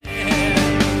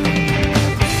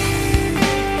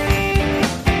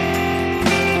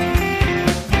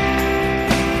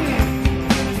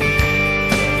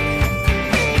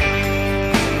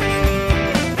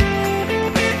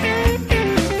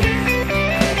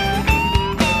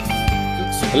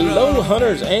Hello,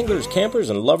 hunters, anglers, campers,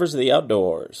 and lovers of the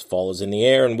outdoors. Fall is in the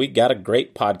air, and we got a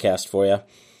great podcast for you.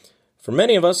 For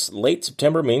many of us, late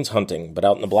September means hunting, but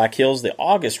out in the Black Hills, the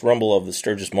August rumble of the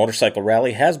Sturgis Motorcycle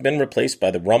Rally has been replaced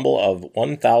by the rumble of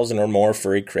 1,000 or more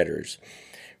furry critters.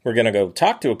 We're going to go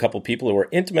talk to a couple people who are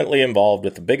intimately involved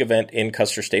with the big event in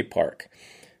Custer State Park.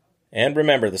 And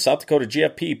remember, the South Dakota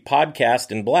GFP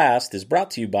Podcast and Blast is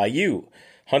brought to you by you.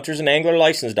 Hunters and angler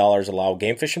license dollars allow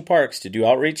game fish and parks to do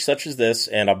outreach such as this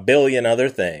and a billion other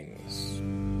things.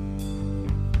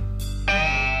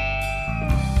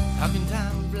 How can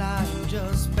time fly and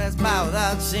just pass by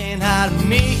without saying hi to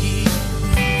me?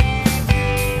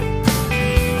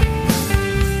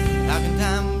 How can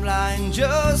time fly and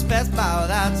just pass by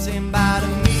without saying bye to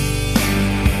me?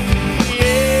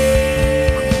 Yeah.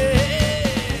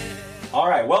 All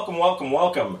right,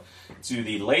 welcome to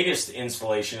the latest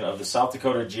installation of the South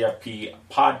Dakota GFP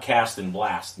Podcast and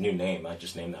Blast. New name, I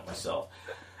just named that myself.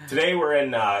 Today we're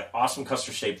in awesome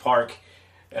Custer State Park,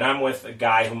 and I'm with a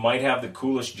guy who might have the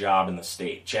coolest job in the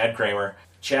state, Chad Kramer.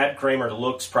 Chad Kramer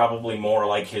looks probably more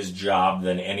like his job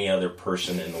than any other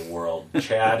person in the world.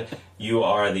 Chad, you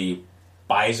are the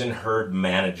bison herd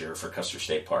manager for Custer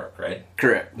State Park, right?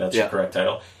 Correct. That's the correct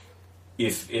title.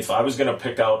 If I was going to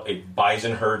pick out a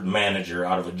bison herd manager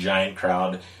out of a giant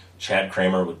crowd, Chad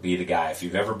Kramer would be the guy. If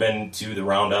you've ever been to the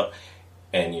Roundup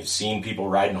and you've seen people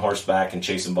riding horseback and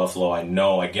chasing buffalo,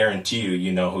 I guarantee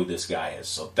you know who this guy is.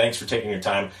 So thanks for taking your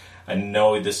time. I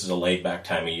know this is a laid-back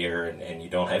time of year and you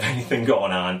don't have anything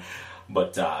going on,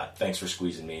 but thanks for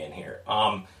squeezing me in here.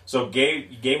 So you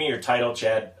gave me your title,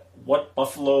 Chad. What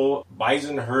buffalo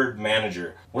bison herd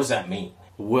manager? What does that mean?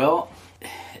 Well,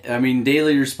 I mean,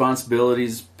 daily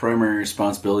responsibilities, primary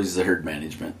responsibilities is the herd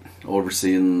management,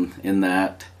 overseeing in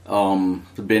that.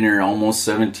 I've been here almost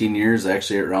 17 years.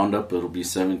 Actually, at Roundup, it'll be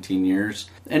 17 years.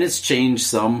 And it's changed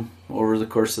some over the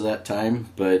course of that time,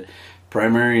 but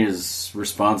primary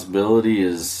responsibility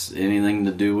is anything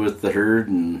to do with the herd,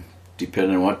 and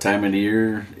depending on what time of the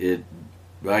year,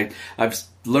 I've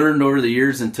learned over the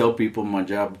years and tell people my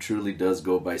job truly does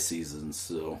go by seasons.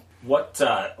 So,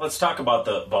 let's talk about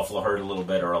the buffalo herd a little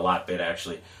bit, or a lot bit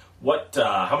actually.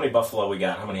 How many buffalo we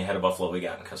got? How many head of buffalo we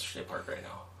got in Custer State Park right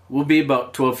now? We'll be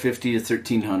about 1,250 to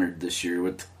 1,300 this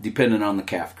year, depending on the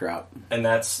calf crop. And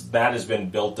that has been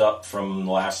built up from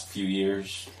the last few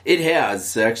years? It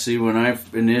has. Actually, when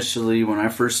I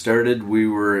first started, we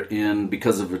were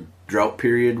because of a drought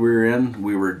period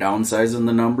we were downsizing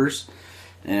the numbers.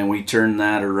 And we turned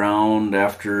that around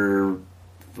after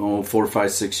 4,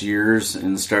 5, 6 years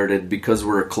and started, because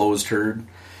we're a closed herd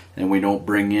and we don't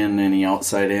bring in any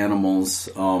outside animals,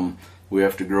 we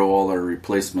have to grow all our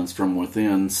replacements from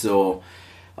within. So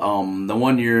the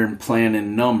 1 year in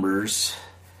planning numbers,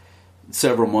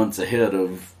 several months ahead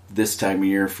of this time of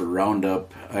year for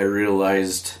Roundup, I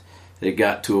realized it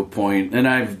got to a point, and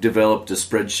I've developed a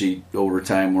spreadsheet over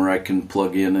time where I can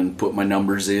plug in and put my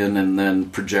numbers in and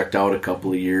then project out a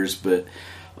couple of years. But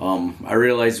I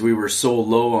realized we were so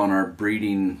low on our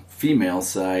breeding female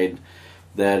side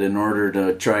that in order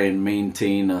to try and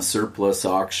maintain a surplus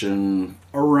auction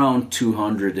around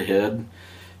 200 head,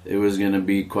 it was going to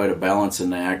be quite a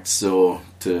balancing act. So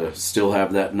to still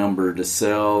have that number to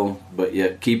sell, but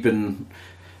yet keeping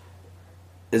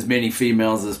as many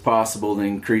females as possible to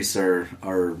increase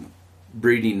our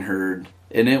breeding herd.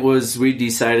 And we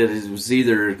decided it was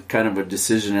either kind of a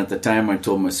decision at the time. I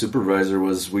told my supervisor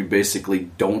we basically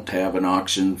don't have an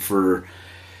auction for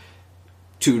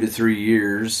 2 to 3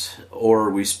 years,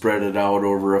 or we spread it out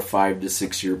over a 5 to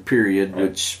 6 year period, right.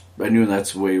 Which I knew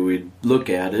that's the way we'd look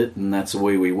at it, and that's the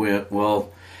way we went.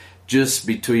 Well, just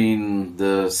between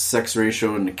the sex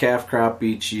ratio and the calf crop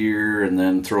each year, and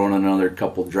then throwing another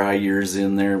couple dry years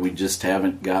in there, we just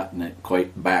haven't gotten it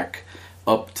quite back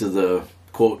up to the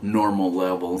quote normal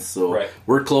level. So right.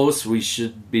 We're close. We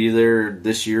should be there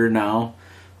this year now.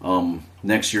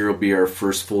 Next year will be our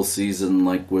first full season,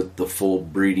 like with the full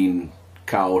breeding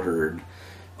cow herd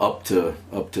up to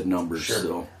numbers. Sure.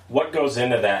 So what goes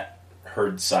into that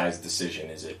herd size decision?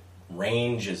 Is it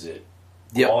range? Is it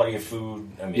quality of food?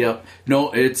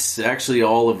 No, it's actually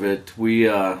all of it. We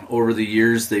over the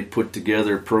years they put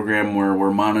together a program where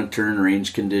we're monitoring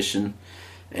range condition,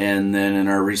 and then in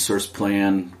our resource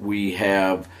plan we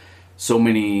have so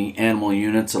many animal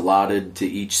units allotted to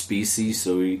each species.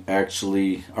 So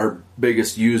our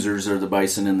biggest users are the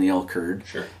bison and the elk herd.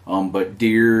 Sure. But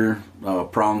deer,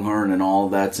 pronghorn, and all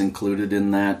that's included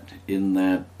in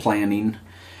that planning.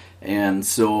 And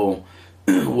so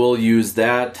we'll use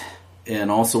that, and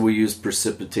also we use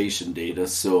precipitation data.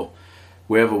 So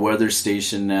we have a weather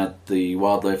station at the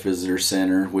Wildlife Visitor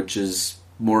Center, which is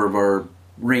more of our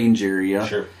range area.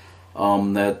 Sure.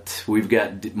 That we've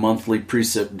got monthly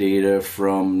precept data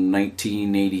from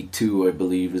 1982, I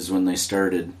believe, is when they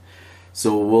started.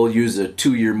 So we'll use a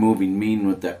 2-year moving mean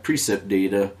with that precept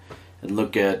data and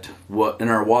look at what, and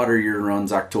our water year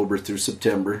runs October through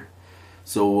September.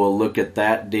 So we'll look at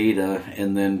that data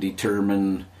and then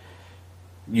determine,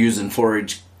 using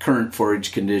current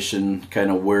forage condition,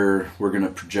 kind of where we're going to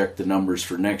project the numbers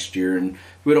for next year. And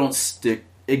we don't stick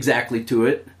exactly to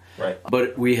it. Right.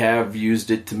 But we have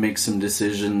used it to make some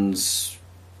decisions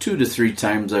 2 to 3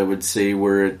 times, I would say,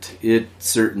 where it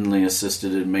certainly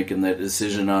assisted in making that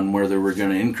decision on whether we're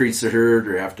going to increase the herd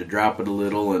or have to drop it a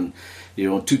little. And,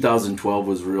 2012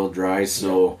 was real dry,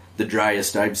 so the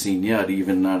driest I've seen yet,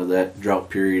 even out of that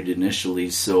drought period initially.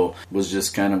 So it was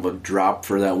just kind of a drop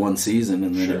for that one season,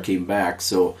 and then it came back.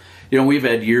 So, we've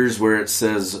had years where it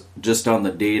says just on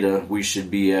the data we should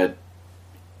be at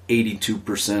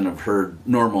 82% of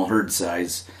normal herd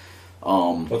size.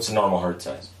 What's the normal herd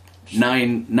size?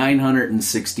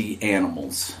 960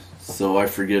 animals. So I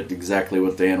forget exactly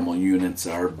what the animal units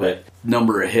are, but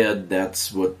number of head,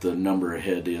 that's what the number of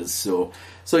head is. So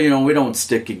we don't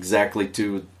stick exactly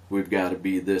to we've got to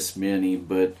be this many,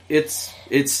 but it's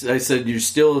I said you're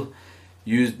still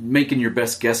making your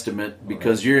best guesstimate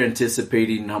because you're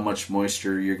anticipating how much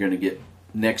moisture you're going to get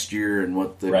next year and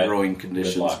what the growing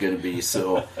condition is going to be.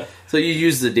 So you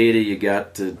use the data you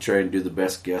got to try and do the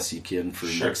best guess you can for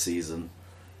next season.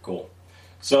 Cool.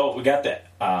 So we got the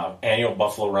annual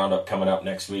Buffalo Roundup coming up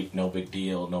next week. No big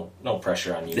deal. No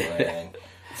pressure on you or anything.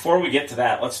 Before we get to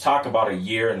that, let's talk about a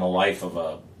year in the life of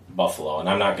a buffalo. And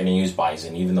I'm not going to use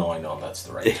bison, even though I know that's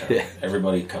the right term.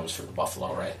 Everybody comes for the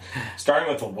buffalo, right? Starting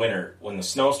with the winter, when the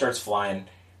snow starts flying,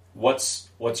 what's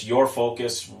your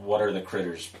focus? What are the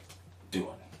critters doing?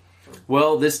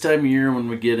 Well, this time of year when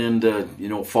we get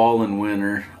into fall and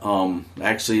winter,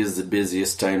 actually is the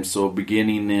busiest time. So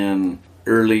beginning in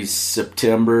early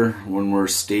September when we're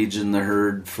staging the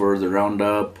herd for the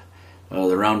roundup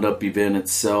event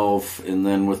itself, and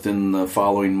then within the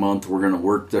following month we're going to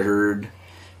work the herd.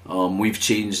 We've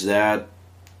changed that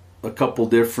a couple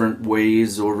different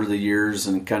ways over the years,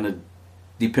 and kind of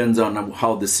depends on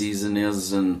how the season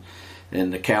is and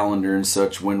the calendar and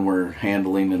such when we're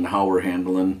handling and how we're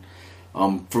handling.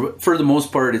 For the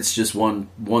most part, it's just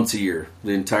once a year.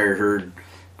 The entire herd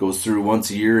goes through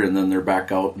once a year, and then they're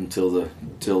back out until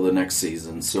the next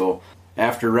season. So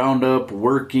after roundup,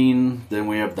 working, then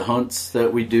we have the hunts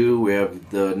that we do. We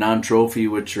have the non-trophy,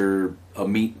 which are a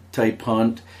meat type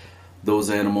hunt.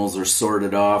 Those animals are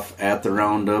sorted off at the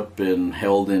roundup and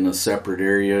held in a separate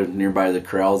area nearby the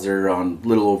corrals. They're on a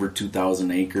little over 2,000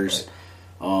 acres.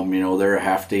 They're a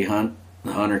half-day hunt.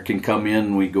 The hunter can come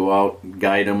in, we go out,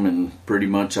 guide them, and pretty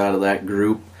much out of that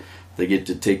group, they get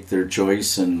to take their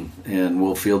choice, and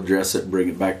we'll field dress it, bring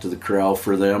it back to the corral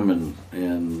for them,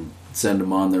 and send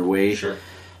them on their way. Sure.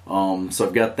 So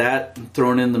I've got that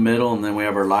thrown in the middle, and then we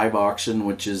have our live auction,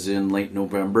 which is in late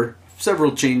November.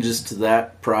 Several changes to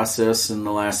that process in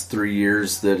the last 3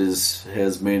 years that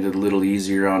has made it a little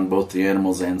easier on both the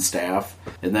animals and staff.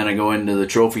 And then I go into the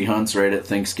trophy hunts right at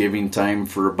Thanksgiving time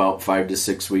for about 5 to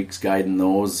 6 weeks, guiding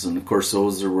those. And of course,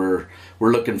 those are where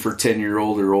we're looking for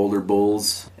 10-year-old or older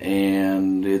bulls,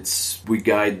 and we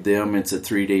guide them. It's a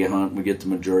 3-day hunt. We get the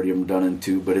majority of them done in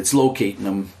 2, but it's locating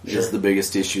them is the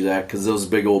biggest issue. That because those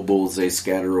big old bulls, they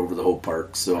scatter over the whole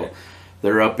park. So.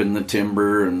 They're up in the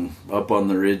timber and up on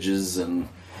the ridges and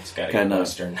kind of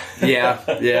western. yeah.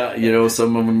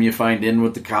 Some of them you find in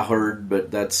with the cow herd, but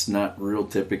that's not real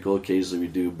typical. Occasionally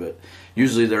we do, but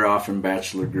usually they're off in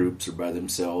bachelor groups or by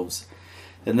themselves.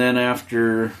 And then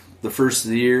after the first of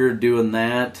the year doing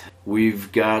that,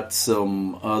 we've got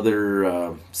some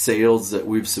other sales that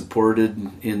we've supported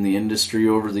in the industry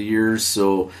over the years.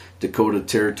 So Dakota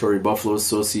Territory Buffalo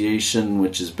Association,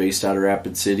 which is based out of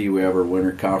Rapid City, we have our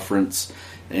winter conference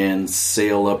and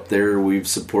sale up there. We've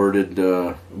supported,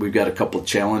 we've got a couple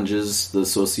challenges the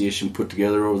association put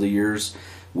together over the years.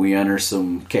 We enter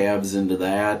some calves into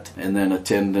that, and then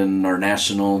attending our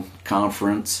national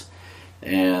conference.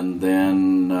 And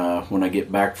then when I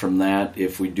get back from that,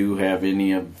 if we do have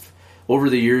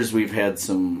over the years we've had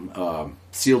some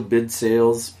sealed bid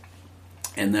sales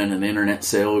and then an internet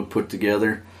sale we put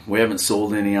together. We haven't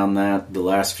sold any on that the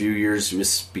last few years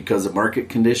just because of market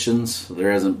conditions.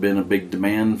 There hasn't been a big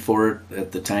demand for it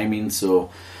at the timing, so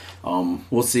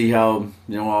we'll see how,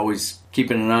 always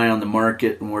keeping an eye on the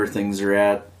market and where things are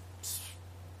at.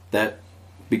 That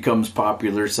becomes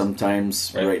popular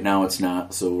sometimes. Right. Right now it's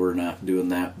not, so we're not doing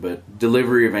that. But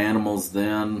delivery of animals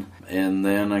then, and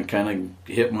then I kind of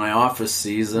hit my office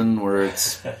season where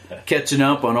it's catching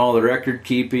up on all the record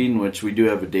keeping, which we do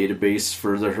have a database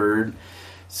for the herd.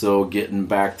 So getting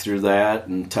back through that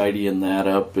and tidying that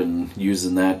up and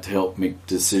using that to help make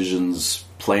decisions,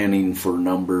 planning for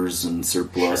numbers and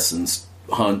surplus and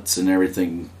hunts and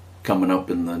everything coming up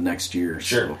in the next year.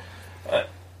 Sure. So.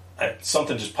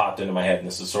 Something just popped into my head, and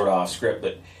this is sort of off script,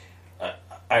 but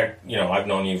I've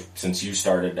known you since you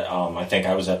started. I think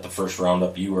I was at the first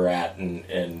roundup you were at,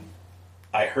 and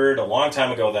I heard a long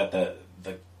time ago that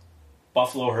the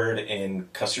buffalo herd in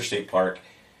Custer State Park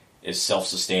is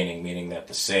self-sustaining, meaning that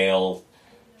the sale,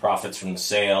 profits from the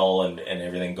sale and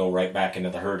everything go right back into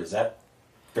the herd. Is that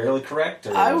fairly correct?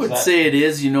 Or I would say it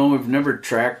is. We've never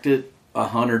tracked it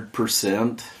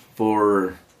 100%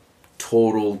 for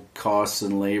total costs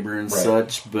and labor and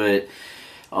such, but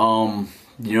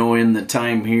in the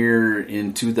time here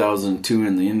in 2002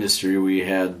 in the industry, we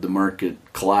had the market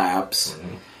collapse.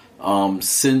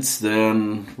 Since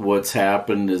then, what's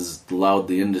happened is allowed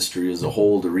the industry as a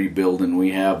whole to rebuild, and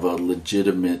we have a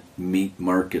legitimate meat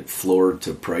market floor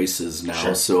to prices now.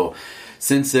 Sure. So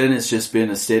since then, it's just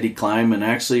been a steady climb, and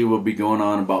actually we'll be going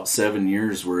on about 7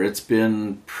 years where it's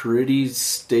been pretty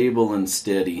stable and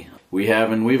steady. We've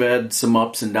had some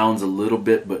ups and downs a little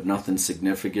bit, but nothing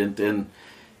significant, and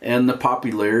the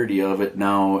popularity of it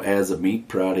now as a meat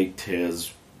product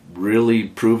has really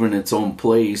proven its own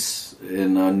place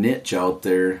in a niche out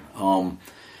there.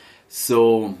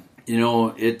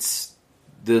 It's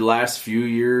the last few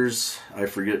years, I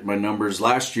forget my numbers.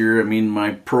 Last year,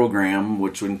 my program,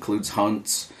 which includes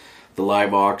hunts, the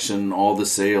live auction, all the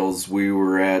sales, we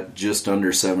were at just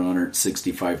under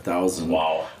 $765,000.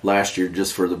 Wow. Last year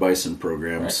just for the bison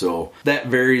program. Right. So that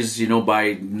varies,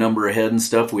 by number of head and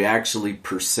stuff. We actually,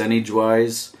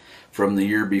 percentage-wise, from the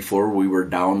year before, we were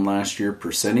down last year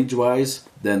percentage-wise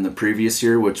than the previous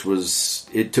year,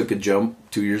 it took a jump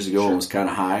 2 years ago and was kind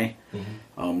of high.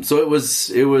 So it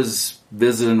was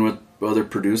visiting with other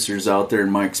producers out there,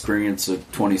 in my experience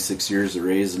of 26 years of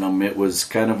raising them. It was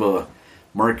kind of a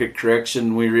market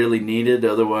correction we really needed.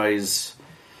 Otherwise,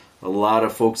 a lot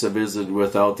of folks I visited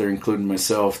with out there, including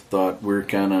myself, thought we're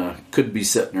could be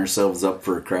setting ourselves up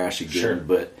for a crash again. Sure.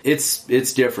 But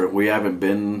it's different. We haven't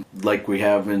been like we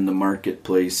have in the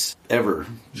marketplace ever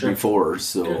before.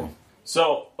 So. Good.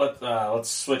 So let's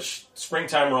switch.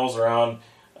 Springtime rolls around.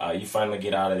 You finally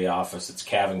get out of the office. It's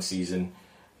calving season.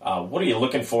 What are you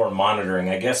looking for in monitoring?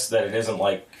 I guess that it isn't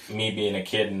like me being a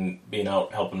kid and being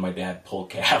out helping my dad pull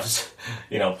calves,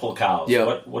 pull cows.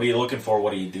 Yeah. What are you looking for?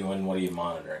 What are you doing? What are you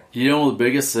monitoring? The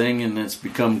biggest thing, and it's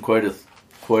become quite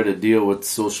a deal with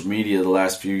social media the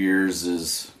last few years,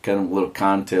 is kind of a little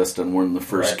contest on when the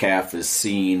first calf is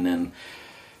seen. And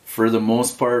for the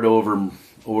most part,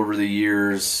 over the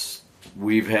years,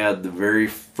 we've had the very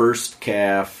first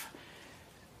calf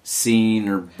seen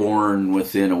or born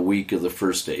within a week of the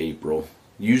 1st of April.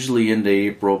 Usually into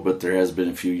April, but there has been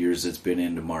a few years it's been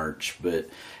into March.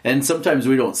 And sometimes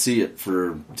we don't see it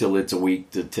till it's a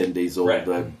week to 10 days old,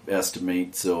 I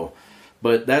estimate. So,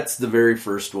 but that's the very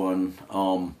first one.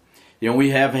 We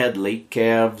have had late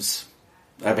calves.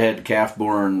 I've had calf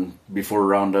born before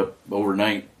roundup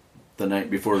overnight, the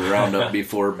night before the roundup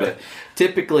before. But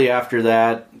typically after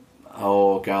that,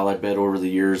 I bet over the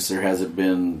years there hasn't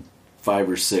been 5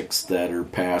 or 6 that are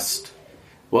past.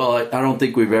 Well, I don't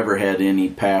think we've ever had any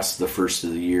past the first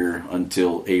of the year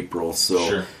until April.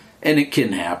 So, And it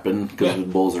can happen because the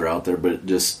bulls are out there, but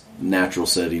just natural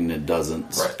setting it doesn't,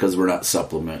 because we're not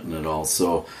supplementing at all.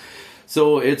 So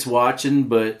it's watching,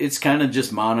 but it's kind of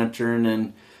just monitoring.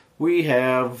 And we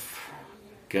have,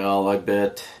 I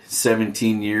bet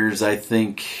 17 years. I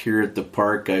think here at the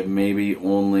park, I've maybe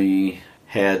only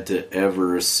had to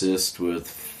ever assist with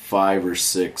 5 or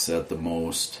 6 at the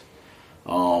most.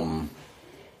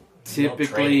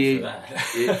 Typically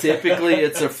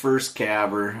it's a first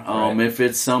calver. If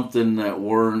it's something that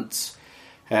warrants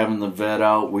having the vet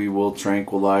out, we will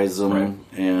tranquilize them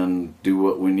and do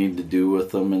what we need to do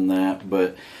with them in that.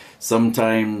 But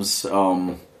sometimes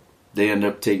they end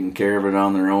up taking care of it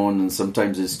on their own, and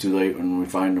sometimes it's too late when we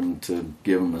find them to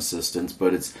give them assistance.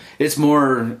 But it's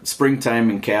more springtime,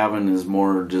 and calving is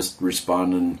more just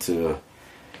responding to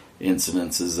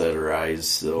incidences that arise.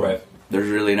 So there's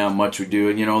really not much we do.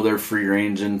 And, they're free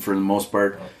ranging for the most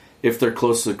part. If they're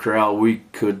close to the corral, we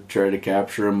could try to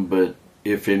capture them, but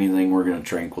if anything, we're going to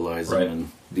tranquilize them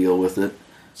and deal with it.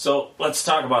 So let's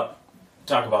talk about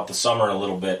the summer a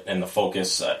little bit and the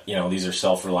focus. These are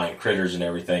self-reliant critters and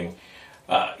everything.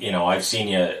 I've seen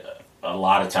you a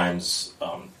lot of times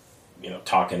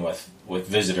talking with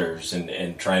visitors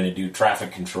and trying to do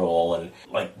traffic control and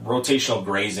like rotational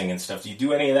grazing and stuff. Do you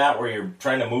do any of that where you're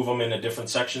trying to move them into different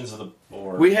sections of the?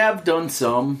 Or we have done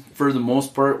some. For the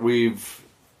most part,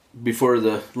 before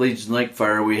the Legion Lake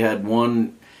fire, we had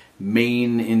one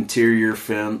main interior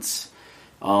fence,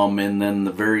 and then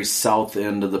the very south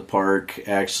end of the park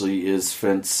actually is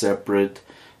fenced separate,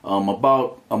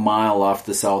 about a mile off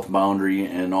the south boundary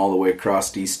and all the way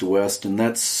across east to west, and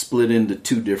that's split into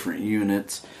two different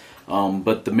units.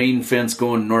 But the main fence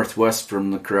going northwest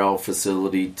from the corral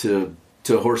facility to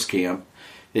horse camp,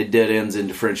 it dead ends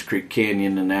into French Creek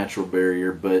Canyon, a natural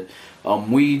barrier. But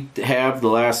we have the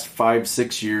last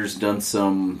 5-6 years done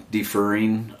some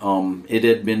deferring. It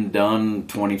had been done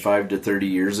 25 to 30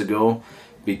 years ago,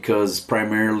 because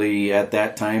primarily at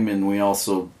that time, and we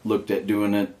also looked at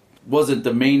doing it, wasn't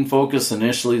the main focus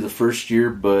initially the first year,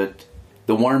 but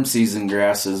the warm season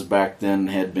grasses back then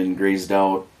had been grazed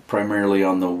out primarily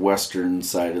on the western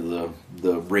side of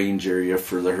the range area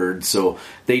for the herd. So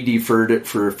they deferred it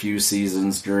for a few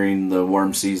seasons during the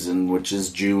warm season, which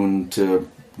is June to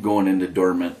going into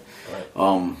dormant,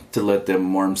 to let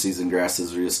them warm season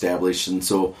grasses reestablish. And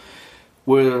so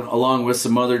along with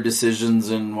some other decisions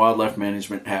in wildlife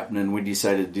management happening, we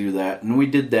decided to do that. And we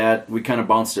did that. We kind of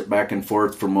bounced it back and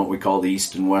forth from what we call the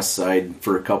east and west side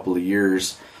for a couple of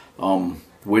years,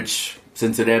 which,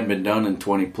 since it hadn't been done in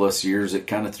 20 plus years, it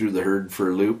kind of threw the herd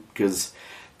for a loop, because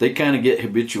they kind of get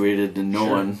habituated to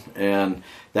knowing. Sure. And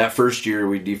that first year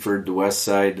we deferred the west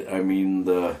side. I mean,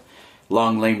 the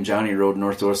Long Lame Johnny Road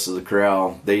northwest of the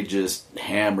corral, they just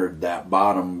hammered that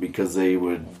bottom, because they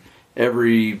would,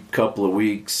 every couple of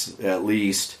weeks at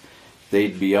least,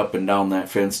 they'd be up and down that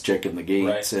fence checking the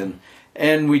gates. Right.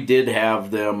 And we did have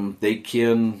them, they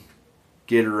can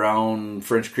get around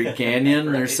French Creek Canyon.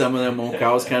 Right. There's some of them old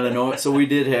cows kind of know it. So we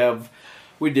did have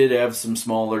some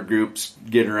smaller groups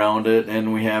get around it,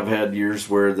 and we have had years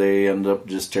where they end up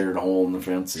just tearing a hole in the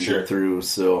fence and get through.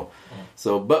 So,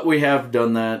 but we have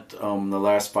done that the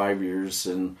last 5 years,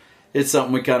 and it's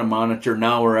something we kind of monitor.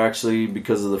 Now we're actually,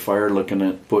 because of the fire, looking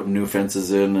at putting new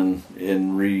fences in and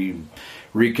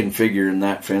reconfiguring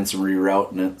that fence and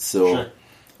rerouting it. So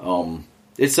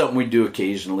it's something we do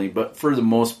occasionally, but for the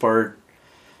most part,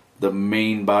 the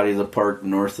main body of the park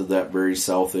north of that very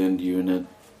south end unit,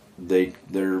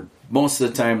 they're most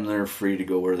of the time they're free to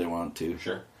go where they want to.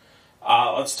 Sure.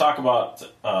 Let's talk about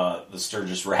the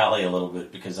Sturgis Rally a little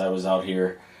bit, because I was out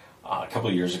here a couple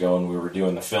of years ago and we were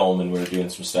doing the film and we were doing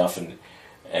some stuff,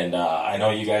 and I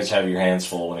know you guys have your hands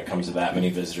full when it comes to that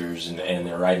many visitors and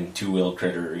they're riding two-wheel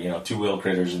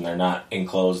critters and they're not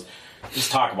enclosed.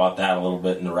 Just talk about that a little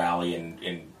bit in the rally and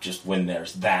just when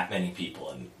there's that many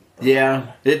people.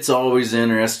 Yeah, it's always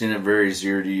interesting. It varies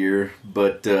year to year,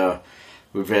 but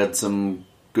we've had some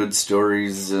good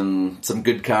stories and some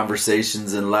good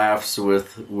conversations and laughs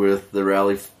with the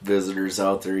rally visitors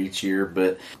out there each year.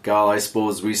 But I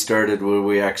suppose we started what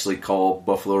we actually call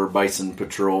Buffalo or Bison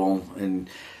Patrol, and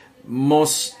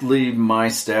mostly my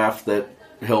staff that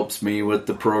helps me with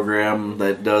the program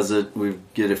that does it. We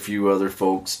get a few other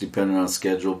folks depending on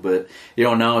schedule, but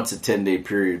now it's a 10-day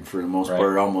period for the most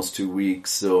part, almost 2 weeks.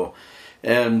 So,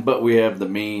 but we have the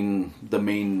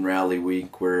main rally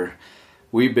week where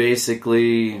we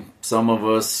basically, some of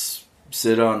us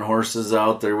sit on horses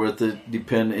out there with it.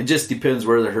 It just depends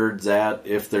where the herd's at.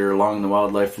 If they're along the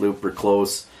wildlife loop or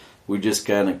close, we just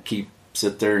kind of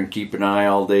sit there and keep an eye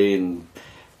all day, and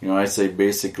I say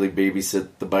basically babysit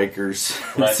the bikers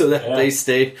so that they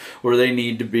stay where they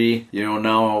need to be.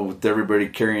 Now with everybody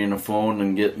carrying a phone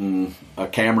and getting a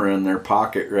camera in their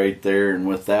pocket right there, and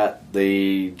with that,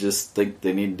 they just think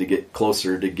they need to get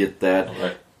closer to get that.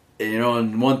 Right.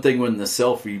 And one thing, when the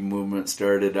selfie movement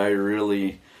started, I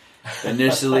really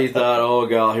initially thought, oh,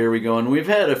 God, here we go. And we've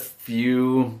had a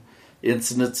few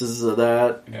incidences of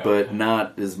that, but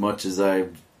not as much as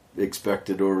I've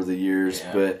expected over the years.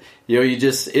 But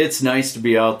it's nice to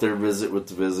be out there, visit with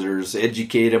the visitors,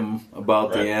 educate them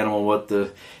about the animal.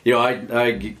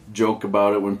 I joke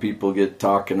about it when people get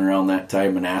talking around that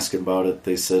time and asking about it.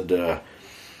 They said, I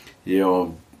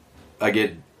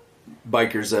get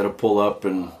bikers that'll pull up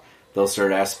and they'll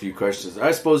start asking a few questions.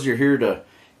 I suppose you're here to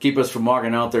keep us from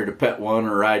walking out there to pet one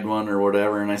or ride one or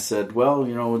whatever. And I said, well,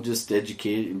 we'll just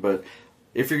educate, but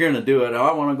if you're going to do it,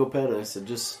 I want to go pet it. I said,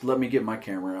 just let me get my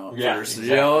camera out first.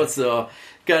 Exactly. So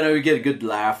kind of we get a good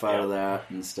laugh out of that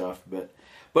and stuff. But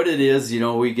it is,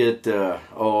 we get,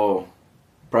 probably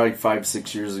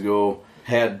 5-6 years ago,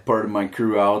 had part of my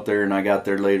crew out there, and I got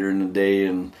there later in the day,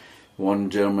 and one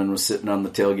gentleman was sitting on the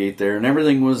tailgate there, and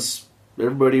everybody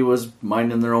was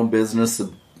minding their own business.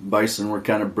 bison were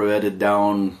kind of bedded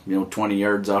down, 20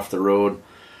 yards off the road.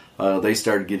 They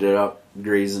started getting up,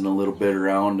 grazing a little bit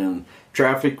around, and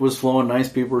traffic was flowing nice.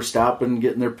 People were stopping,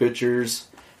 getting their pictures,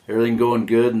 everything going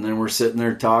good, and then we're sitting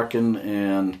there talking,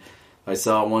 and I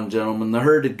saw one gentleman, the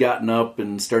herd had gotten up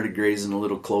and started grazing a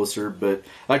little closer, but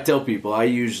I tell people I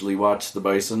usually watch the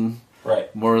bison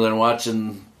more than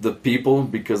watching the people,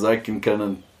 because I can kind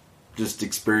of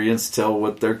just tell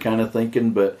what they're kind of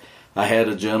thinking. But I had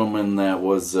a gentleman that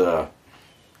was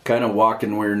kind of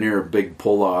walking, we were near a big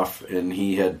pull-off, and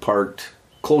he had parked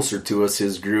closer to us,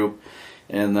 his group,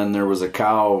 and then there was a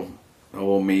cow,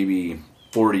 maybe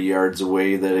 40 yards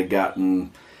away, that had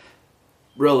gotten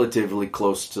relatively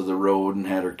close to the road and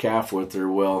had her calf with her.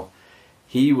 Well,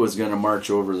 he was going to march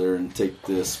over there and take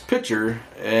this picture,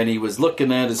 and he was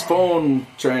looking at his phone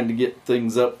trying to get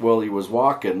things up while he was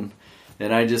walking,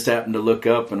 and I just happened to look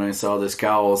up and I saw this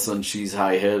cow. All of a sudden she's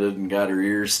high-headed and got her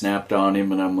ears snapped on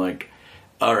him, and I'm like,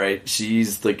 all right,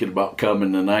 she's thinking about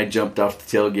coming. And I jumped off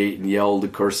the tailgate and yelled.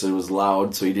 Of course, it was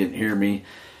loud, so he didn't hear me.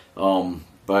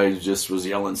 But I just was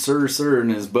yelling, sir, sir,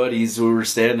 and his buddies who were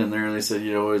standing there, and they said,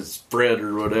 it's Fred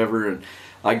or whatever. And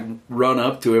I run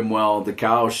up to him. Well, the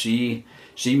cow, she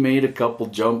made a couple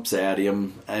jumps at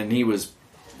him, and he was,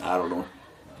 I don't know,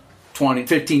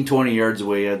 15, 20 yards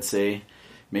away, I'd say.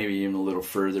 Maybe even a little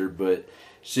further, but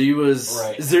she was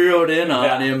zeroed in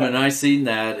on him, and I seen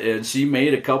that, and she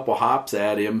made a couple hops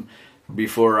at him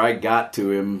before I got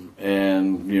to him,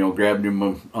 and grabbed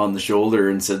him on the shoulder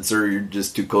and said, "Sir, you're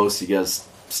just too close. You got to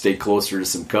stay closer to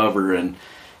some cover." And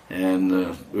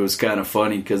it was kind of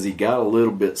funny because he got a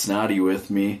little bit snotty with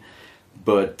me,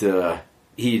 but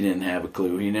he didn't have a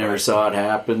clue. He never saw it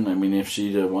happen. I mean, if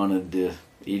she'd have wanted to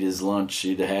eat his lunch,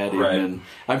 she'd have had him. And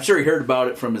I'm sure he heard about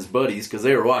it from his buddies because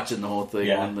they were watching the whole thing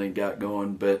when they got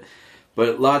going. But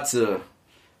lots of,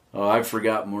 I've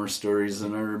forgotten more stories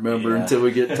than I remember until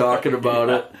we get talking about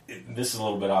it. This is a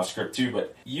little bit off script too,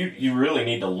 but you really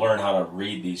need to learn how to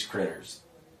read these critters.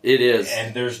 It is.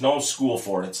 And there's no school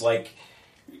for it. It's like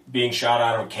being shot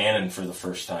out of a cannon for the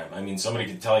first time. I mean, somebody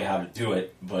can tell you how to do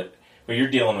it, but you're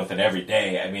dealing with it every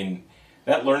day. I mean,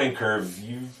 that learning curve,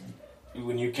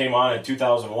 when you came on in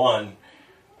 2001,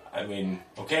 I mean,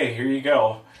 okay, here you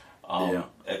go.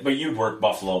 But you'd worked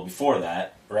buffalo before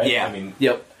that, right? Yeah. I mean,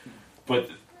 yep. But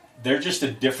they're just a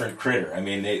different critter. I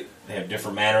mean, they have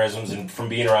different mannerisms, and from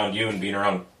being around you and being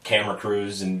around camera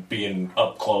crews and being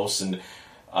up close, and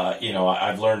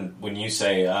I've learned when you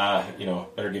say,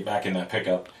 better get back in that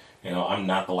pickup. I'm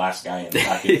not the last guy in the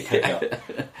back of the pickup.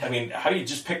 I mean, how do you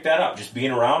just pick that up? Just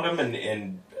being around them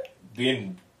and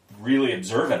being really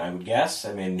observant, I would guess.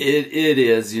 I mean, it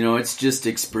is. It's just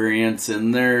experience,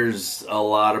 and there's a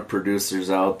lot of producers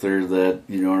out there that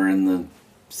are in the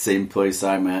same place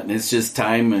I'm at, and it's just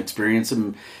time, experience,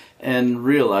 and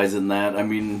realizing that. I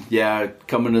mean,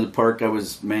 coming to the park, I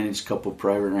managed a couple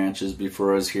private ranches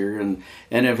before I was here, and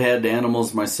I've had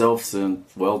animals myself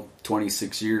since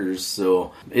 26 years.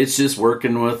 So it's just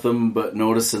working with them, but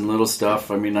noticing little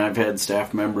stuff. I mean, I've had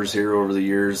staff members here over the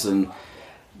years, and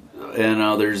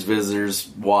there's visitors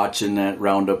watching that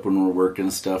roundup when we're working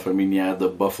and stuff. I mean, the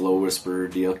Buffalo Whisperer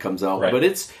deal comes out, but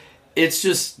it's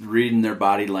just reading their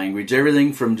body language,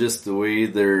 everything from just the way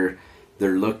they're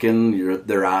looking,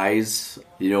 their eyes.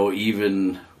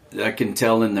 Even I can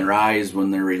tell in their eyes when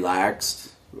they're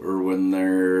relaxed or when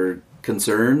they're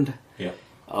concerned. Yeah.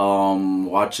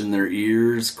 Watching their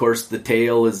ears. Of course, the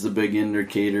tail is the big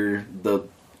indicator, the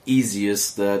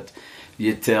easiest that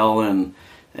you tell, and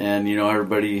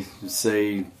everybody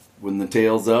say when the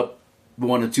tail's up,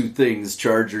 one of two things,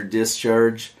 charge or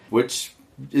discharge, which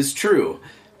is true.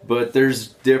 But there's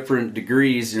different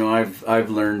degrees. I've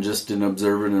learned just in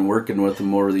observing and working with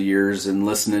them over the years and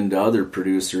listening to other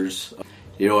producers.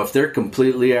 If they're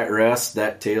completely at rest,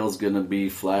 that tail's going to be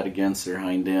flat against their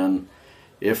hind end.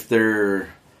 If they're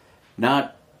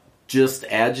not just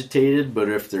agitated, but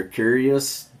if they're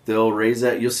curious, they'll raise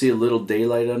that. You'll see a little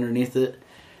daylight underneath it.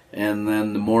 And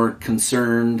then the more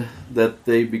concerned that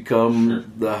they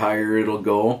become, the higher it'll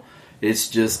go. It's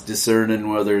just discerning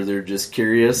whether they're just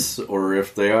curious or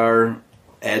if they are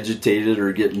agitated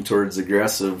or getting towards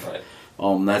aggressive. Right.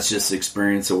 That's just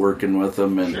experience of working with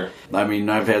them. And I mean,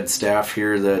 I've had staff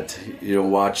here that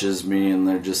watches me, and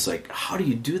they're just like, "How do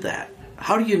you do that?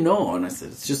 How do you know?" And I said,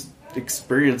 "It's just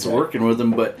experience of working with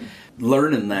them." But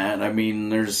learning that, I mean,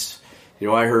 there's.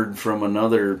 I heard from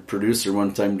another producer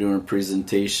one time doing a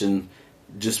presentation,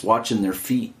 just watching their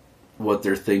feet, what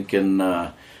they're thinking,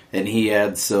 and he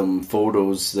had some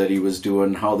photos that he was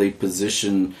doing, how they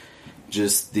position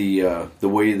just the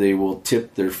way they will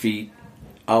tip their feet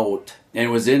out. And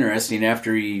it was interesting,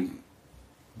 after he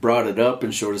brought it up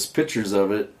and showed us pictures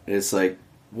of it, it's like,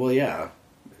 well, yeah.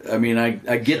 I mean,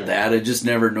 I get that. I just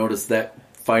never noticed that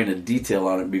fine a detail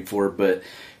on it before. But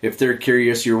if they're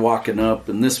curious, you're walking up,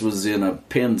 and this was in a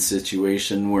pen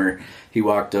situation where he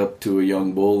walked up to a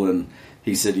young bull, and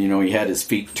he said, you know, he had his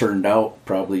feet turned out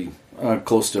probably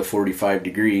close to a 45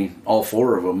 degree, all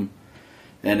four of them,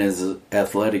 and as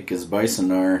athletic as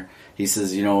bison are, he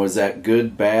says, you know, is that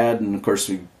good, bad? And of course,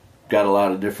 we got a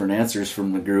lot of different answers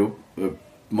from the group,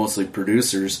 mostly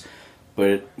producers.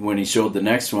 But when he showed the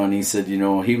next one, he said, you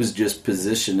know, he was just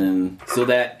positioning so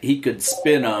that he could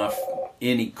spin off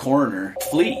any corner,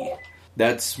 flee.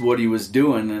 That's what he was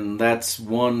doing, and that's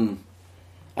one,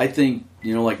 I think,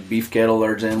 you know, like beef cattle,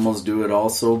 large animals do it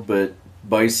also, but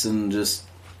bison just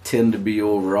tend to be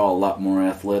overall a lot more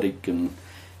athletic and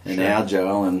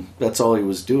agile, and that's all he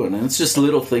was doing. And it's just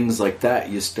little things like that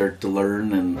you start to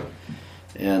learn,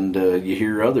 and you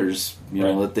hear others, you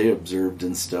know, that they observed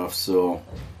and stuff, so...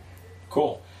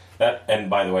 Cool. That, and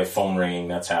by the way, phone ringing,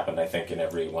 that's happened, I think, in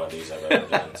every one of these I've ever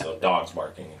done. So dogs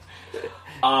barking.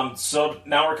 So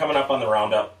now we're coming up on the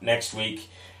roundup next week.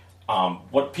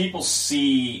 What people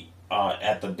see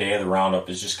at the day of the roundup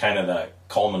is just kind of the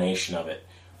culmination of it.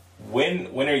 When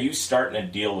are you starting to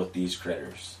deal with these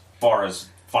critters? As far as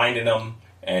finding them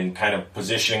and kind of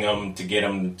positioning them to get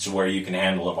them to where you can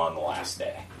handle them on the last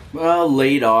day? Well,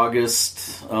 late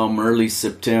August, early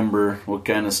September, we'll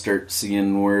kind of start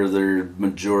seeing where the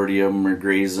majority of them are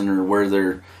grazing or where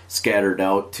they're scattered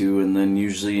out to, and then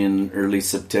usually in early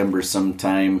September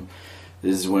sometime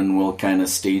is when we'll kind of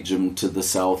stage them to the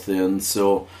south end.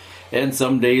 So, and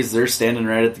some days they're standing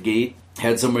right at the gate.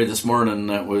 Had somebody this morning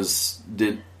that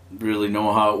didn't really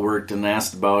know how it worked and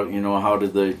asked about, you know, how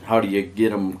do you get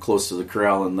them close to the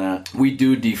corral and that. We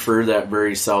do defer that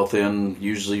very south end,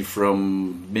 usually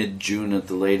from mid-June at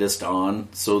the latest on.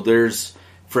 So there's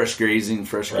fresh grazing,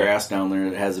 fresh grass down there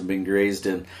that hasn't been grazed.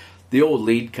 And the old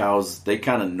lead cows, they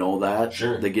kind of know that.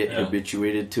 Sure. They get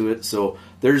habituated to it. So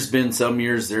there's been some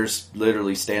years they're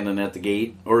literally standing at the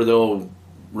gate, or they'll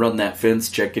run that fence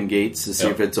checking gates to see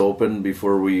if it's open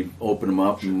before we open them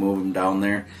up and move them down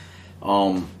there.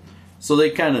 So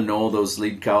they kind of know those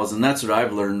lead cows, and that's what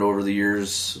I've learned over the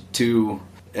years too.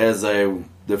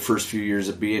 The first few years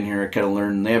of being here, I kind of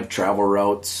learned they have travel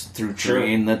routes through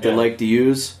terrain that they like to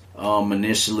use.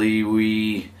 Initially,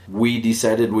 we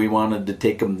decided we wanted to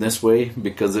take them this way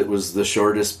because it was the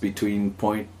shortest between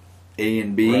point A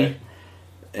and B,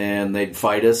 and they'd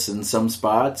fight us in some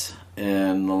spots.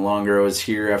 And the longer I was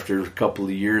here, after a couple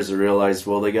of years, I realized,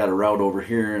 well, they got a route over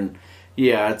here, and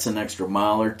yeah, it's an extra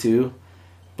mile or two.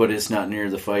 But it's not near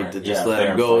the fight to just let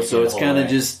them go. So it's kind of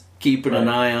just keeping an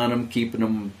eye on them, keeping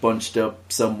them bunched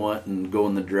up somewhat and go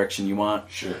in the direction you want.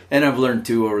 Sure. And I've learned,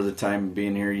 too, over the time of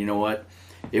being here, you know what?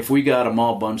 If we got them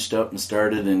all bunched up and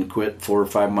started and quit 4 or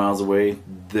 5 miles away,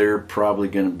 they're probably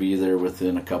going to be there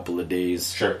within a couple of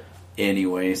days. Sure.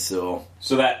 Anyway, so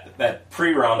that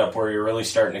pre-roundup where you're really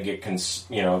starting to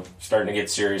get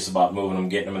serious about moving them,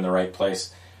 getting them in the right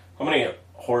place. How many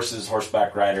horses,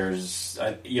 horseback riders,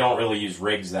 you don't really use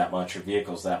rigs that much or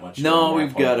vehicles that much? No,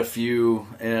 we've got a few,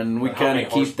 and we kind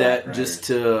of keep that riders? Just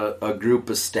to a group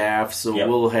of staff, so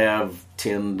we'll have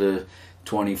 10 to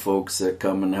 20 folks that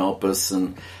come and help us.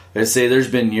 And I say there's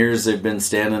been years they've been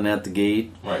standing at the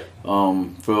gate. Right.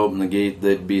 If we open the gate,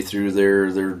 they'd be through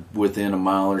there. They're within a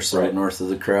mile or so north of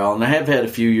the corral. And I have had a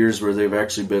few years where they've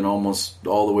actually been almost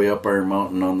all the way up Iron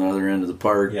Mountain on the other end of the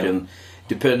park. Yep. And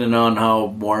depending on how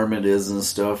warm it is and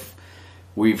stuff,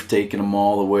 we've taken them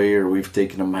all the way, or we've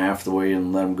taken them half the way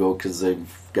and let them go because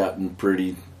they've gotten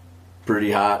pretty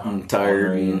hot and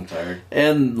tired.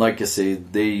 And like I say,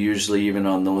 they usually, even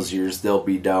on those years, they'll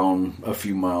be down a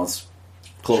few miles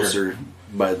closer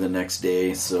by the next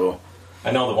day. So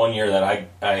I know the one year that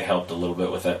I helped a little bit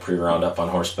with that pre-roundup on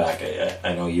horseback,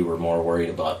 I know you were more worried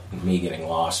about me getting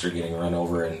lost or getting run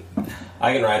over, and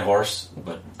I can ride horse,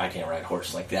 but I can't ride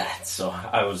horse like that. So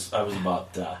I was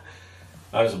about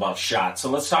shot. So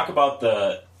let's talk about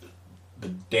the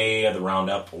day of the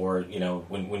roundup, or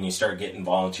when you start getting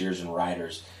volunteers and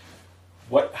riders.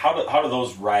 How do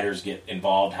those riders get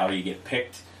involved? How do you get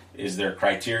picked? Is there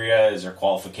criteria? Is there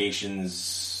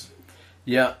qualifications?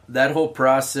 Yeah, that whole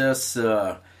process.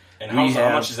 And how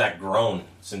much has that grown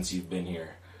since you've been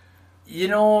here?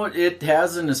 It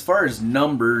hasn't. As far as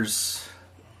numbers,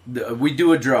 we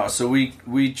do a draw, so we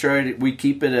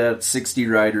keep it at 60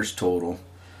 riders total.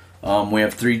 We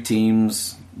have 3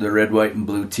 teams. The red, white, and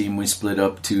blue team we split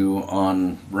up to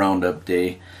on roundup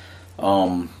day.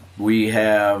 We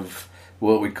have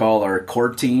what we call our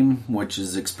core team, which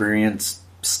is experienced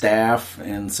staff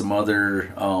and some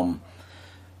other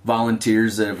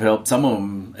volunteers that have helped. Some of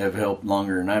them have helped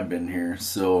longer than I've been here,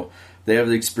 so they have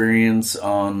the experience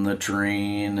on the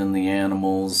terrain and the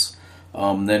animals.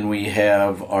 Then we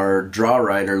have our draw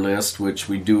rider list, which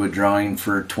we do a drawing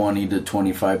for 20 to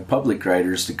 25 public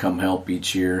riders to come help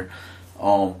each year.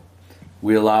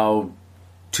 We allow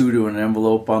 2 to an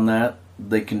envelope on that.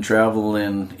 They can travel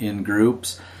in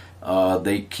groups.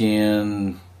 They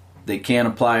can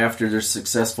apply after they're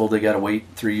successful. They got to wait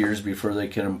 3 years before they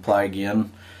can apply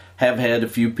again. Have had a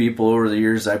few people over the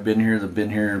years I've been here that have been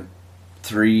here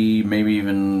 3, maybe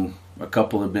even a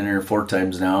couple have been here 4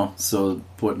 times now, so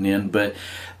putting in. But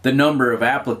the number of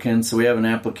applicants, so we have an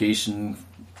application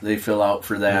they fill out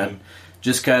for that. Mm-hmm.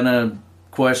 Just kind of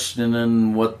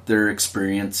questioning what their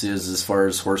experience is as far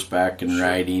as horseback and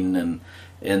riding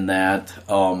and that.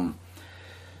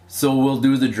 So we'll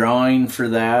do the drawing for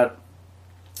that,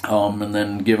 and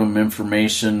then give them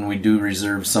information. We do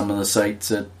reserve some of the sites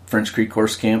at French Creek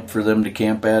Horse Camp for them to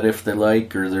camp at if they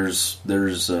like, or there's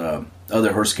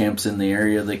other horse camps in the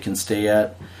area they can stay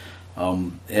at.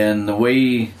 And the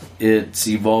way it's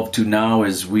evolved to now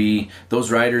is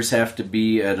those riders have to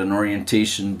be at an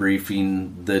orientation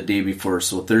briefing the day before.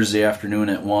 So Thursday afternoon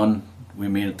at 1, we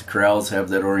meet at the corrals, have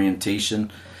that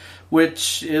orientation,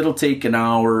 which it'll take an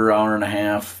hour and a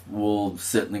half. We'll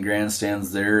sit in the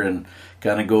grandstands there and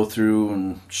kind of go through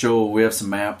and show. We have some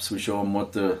maps. We show them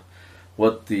what the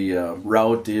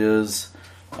route is.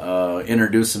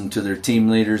 Introduce them to their team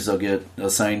leaders. They'll get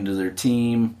assigned to their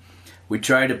team. We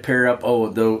try to pair up.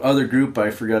 The other group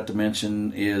I forgot to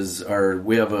mention is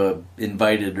we have a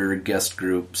invited or a guest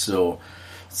group. So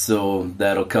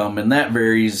that'll come, and that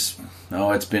varies.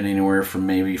 It's been anywhere from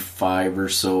maybe 5 or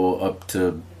so up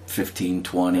to 15,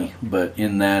 20, but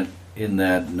in that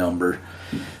number.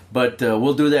 But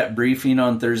we'll do that briefing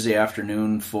on Thursday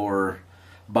afternoon for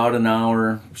about an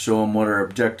hour, show them what our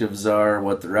objectives are,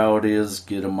 what the route is,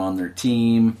 get them on their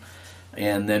team,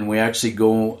 and then we actually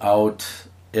go out,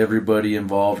 everybody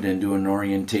involved, and do an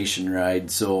orientation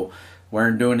ride. So we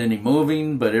aren't doing any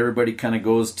moving, but everybody kind of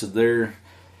goes to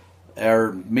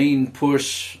our main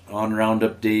push on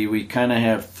Roundup Day. We kind of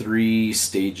have 3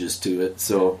 stages to it.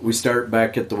 So we start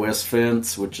back at the west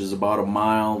fence, which is about a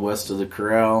mile west of the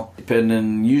corral.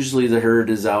 Usually the herd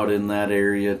is out in that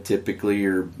area typically,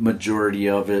 or majority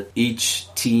of it. Each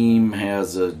team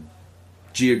has a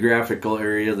geographical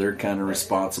area they're kind of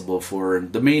responsible for.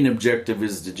 And the main objective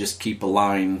is to just keep a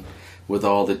line with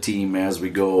all the team as we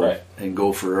go and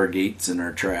go for our gates and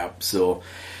our traps. So,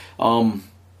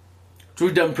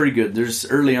 we've done pretty good.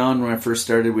 Early on when I first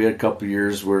started, we had a couple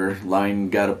years where line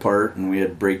got apart and we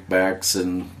had breakbacks,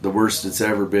 and the worst it's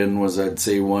ever been was, I'd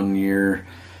say, 1 year.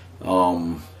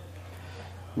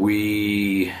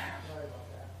 We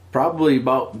probably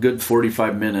about good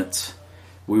 45 minutes.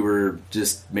 We were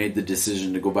just made the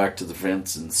decision to go back to the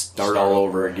fence and start all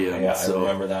over again. Yeah, so I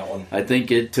remember that one. I think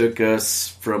it took us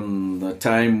from the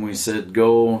time we said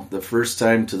go the first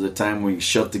time to the time we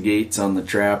shut the gates on the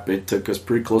trap, it took us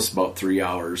pretty close to about 3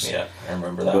 hours. Yeah, I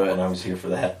remember that when I was here for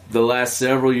that. The last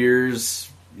several years,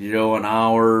 an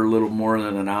hour, a little more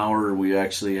than an hour, we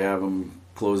actually have them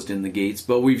closed in the gates.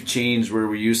 But we've changed where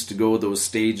we used to go those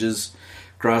stages,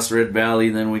 across Red Valley,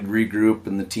 then we'd regroup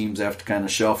and the teams have to kind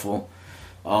of shuffle.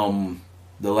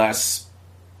 The last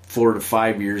 4 to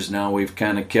 5 years now, we've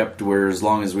kind of kept where, as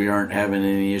long as we aren't having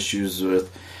any issues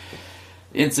with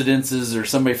incidences or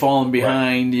somebody falling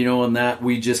behind, and that,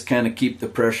 we just kind of keep the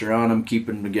pressure on them, keep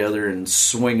them together, and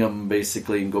swing them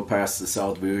basically and go past the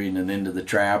south viewing and into the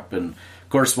trap. And of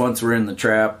course, once we're in the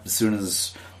trap, as soon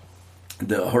as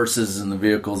the horses and the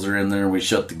vehicles are in there, we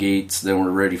shut the gates, then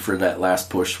we're ready for that last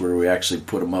push where we actually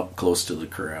put them up close to the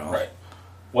corral. Right.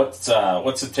 What's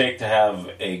it take to have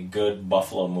a good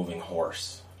buffalo moving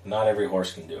horse? Not every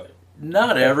horse can do it.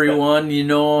 Not everyone,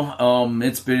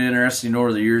 it's been interesting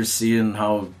over the years seeing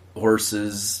how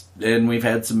horses, and we've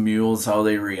had some mules, how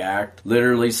they react.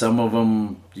 Literally, some of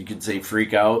them, you could say,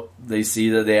 freak out. They see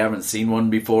that they haven't seen one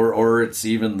before, or it's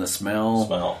even the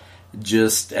smell.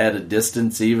 Just at a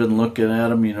distance, even looking at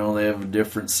them, they have a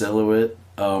different silhouette,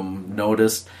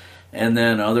 noticed. And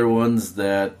then other ones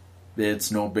that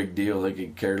it's no big deal. They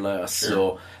could care less. Sure.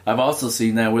 So I've also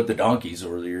seen that with the donkeys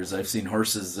over the years. I've seen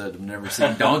horses that have never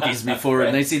seen donkeys before,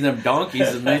 and they see them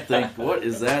donkeys and they think, what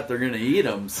is that? They're going to eat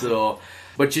them. So,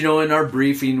 but in our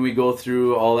briefing, we go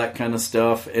through all that kind of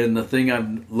stuff. And the thing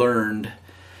I've learned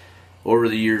over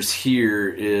the years here,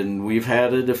 and we've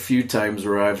had it a few times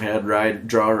where I've had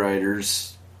draw riders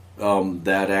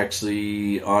that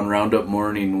actually on Roundup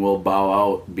morning will bow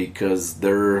out because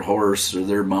their horse or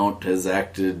their mount has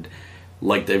acted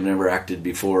like they've never acted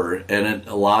before. And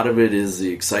a lot of it is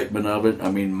the excitement of it. I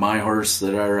mean, my horse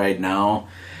that I ride now,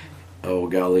 oh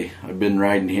golly, I've been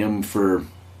riding him for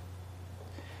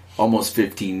almost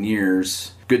 15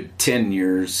 years, good 10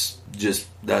 years.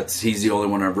 He's the only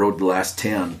one I've rode the last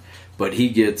 10, but he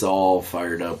gets all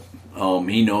fired up.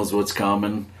 He knows what's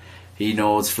coming. He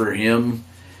knows for him,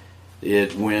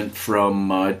 it went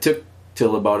from, it took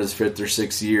till about his 5th or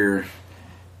 6th year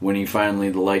when he finally,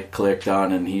 the light clicked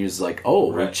on and he was like,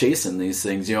 oh, we're chasing these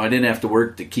things. I didn't have to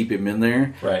work to keep him in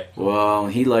there. Right. Well,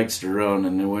 he likes to run,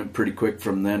 and it went pretty quick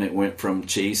from then. It went from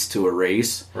chase to a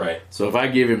race. Right. So if I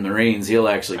give him the reins, he'll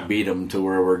actually beat him to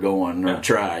where we're going or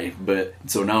try. But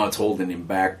so now it's holding him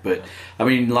back. But, I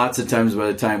mean, lots of times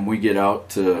by the time we get out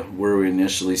to where we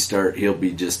initially start, he'll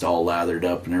be just all lathered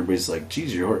up, and everybody's like,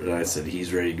 geez, your horse. And I said,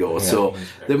 he's ready to go. So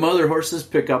the other horses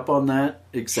pick up on that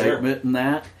excitement and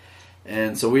that.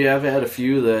 And so we have had a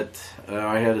few that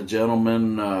I had a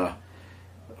gentleman,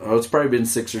 it's probably been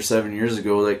 6 or 7 years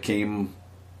ago, that came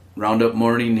roundup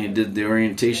morning. He did the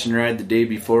orientation ride the day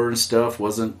before and stuff,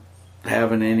 wasn't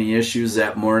having any issues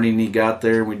that morning. He got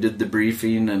there, we did the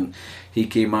briefing, and he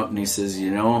came up and he says,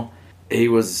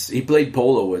 he played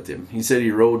polo with him. He said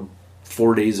he rode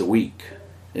 4 days a week.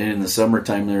 And in the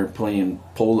summertime, they were playing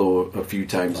polo a few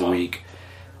times a week.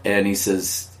 And he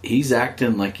says, he's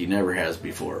acting like he never has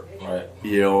before. Right.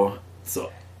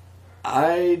 So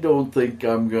I don't think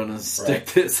I'm going to stick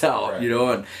this out,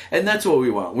 and that's what we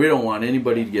want. We don't want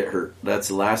anybody to get hurt. That's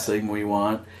the last thing we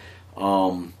want.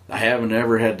 I haven't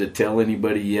ever had to tell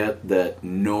anybody yet that,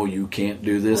 no, you can't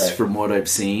do this from what I've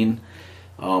seen.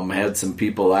 Had some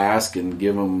people ask and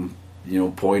give them,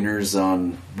 pointers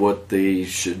on what they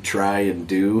should try and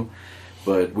do.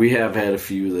 But we have had a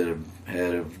few that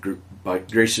have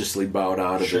graciously bowed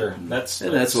out of it. That's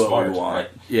what smart, we want. Right?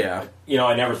 Yeah.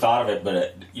 I never thought of it,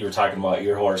 but you were talking about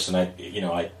your horse, and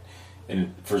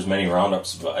and for as many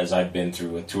roundups as I've been through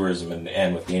with tourism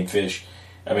and with game fish,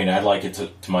 I mean, I'd like it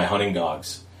to my hunting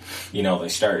dogs. They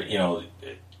start, you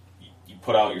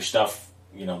put out your stuff,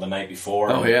 the night before.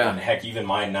 Oh, yeah. And heck, even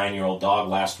my 9-year-old dog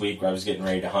last week where I was getting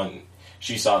ready to hunt,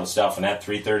 she saw the stuff, and at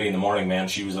 3:30 in the morning, man,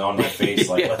 she was on my face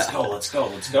like, let's go.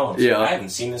 And so I haven't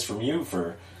seen this from you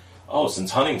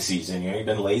since hunting season. You've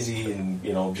been lazy and,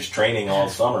 just training all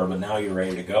summer, but now you're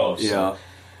ready to go. So,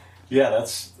 yeah,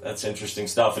 that's interesting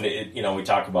stuff. And we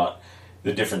talk about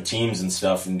the different teams and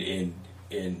stuff, and you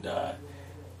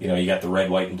got the red,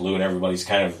 white, and blue, and everybody's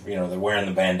kind of, they're wearing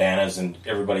the bandanas, and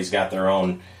everybody's got their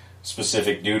own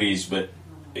specific duties. But,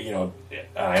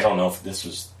 I don't know if this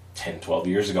was 10, 12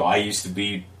 years ago. I used to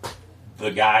be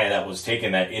the guy that was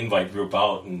taking that invite group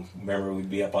out, and remember we'd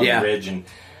be up on the ridge, and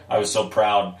I was so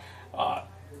proud.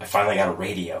 I finally got a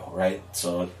radio, right?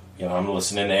 So, I'm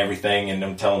listening to everything, and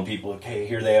I'm telling people, okay,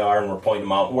 here they are, and we're pointing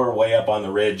them out. We're way up on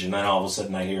the ridge, and then all of a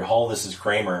sudden I hear, Hull, this is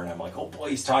Kramer. And I'm like, oh boy,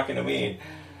 he's talking to me.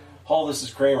 Hull, this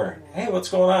is Kramer. Hey, what's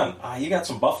going on? You got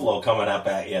some buffalo coming up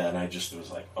at you. And I just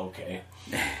was like, okay.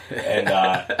 And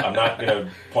I'm not going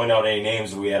to point out any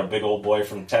names. We had a big old boy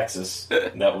from Texas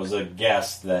that was a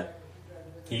guest that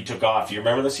he took off. You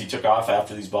remember this? He took off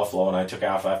after these buffalo, and I took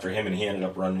off after him, and he ended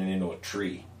up running into a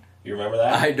tree. You remember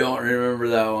that? I don't remember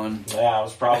that one. Yeah, it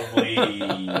was probably,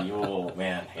 oh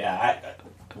man, yeah.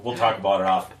 We'll talk about it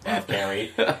off camera.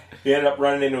 He ended up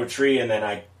running into a tree, and then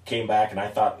I came back, and I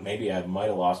thought maybe I might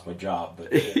have lost my job,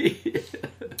 but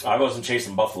I wasn't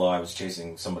chasing buffalo. I was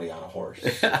chasing somebody on a horse.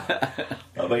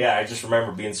 But yeah, I just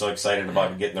remember being so excited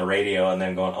about getting the radio, and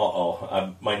then going,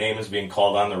 my name is being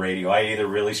called on the radio. I either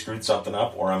really screwed something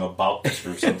up, or I'm about to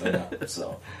screw something up.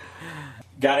 So,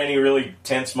 got any really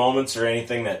tense moments or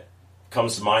anything that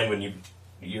comes to mind when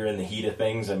you're in the heat of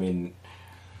things? I mean,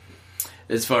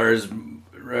 as far as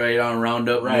right on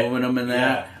roundup, moving them and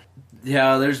that.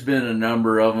 Yeah, there's been a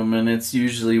number of them, and it's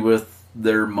usually with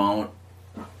their mount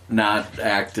not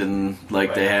acting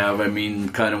like they have. I mean,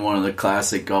 kind of one of the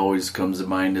classic always comes to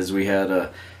mind is we had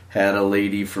a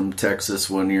lady from Texas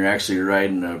one year actually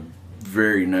riding a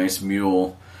very nice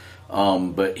mule,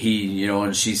 but he,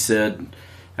 and she said,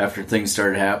 after things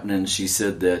started happening, she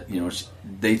said that,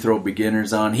 they throw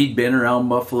beginners on. He'd been around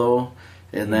buffalo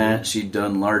and that. She'd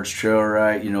done large trail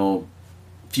ride,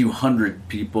 few hundred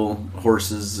people,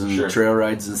 horses and trail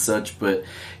rides and such, but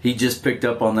he just picked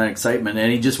up on that excitement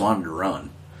and he just wanted to run.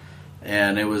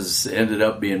 And it ended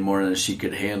up being more than she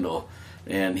could handle.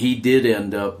 And he did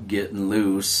end up getting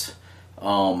loose.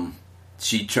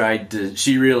 She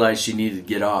realized she needed to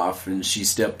get off, and she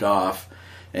stepped off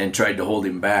and tried to hold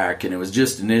him back, and it was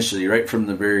just initially right from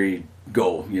the very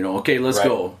go, okay, let's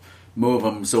go, move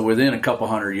him. So within a couple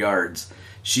 100 yards,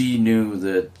 she knew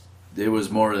that it was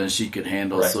more than she could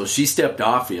handle. So she stepped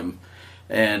off him,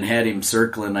 and had him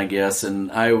circling, I guess.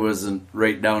 And I wasn't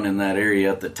right down in that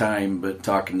area at the time, but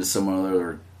talking to some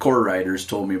other core riders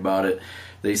told me about it.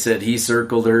 They said he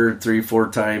circled her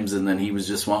 3-4 times, and then he was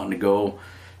just wanting to go,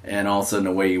 and all of a sudden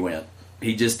away he went.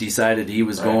 He just decided he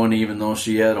was going, even though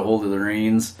she had a hold of the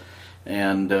reins,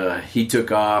 and he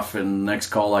took off. And the next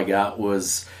call I got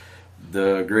was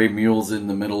the gray mule's in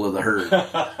the middle of the herd.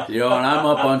 And I'm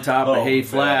up on top of hay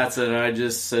flats, and I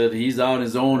just said he's on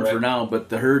his own for now. But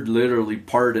the herd literally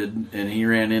parted, and he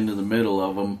ran into the middle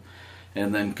of them,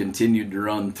 and then continued to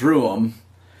run through them,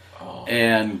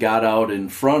 and got out in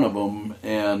front of them.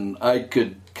 And I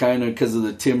could kind of, because of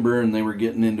the timber, and they were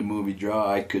getting into movie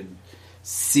draw, I could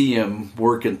see him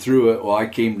working through it while I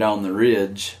came down the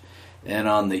ridge. And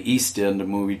on the east end of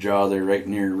movie draw, they're right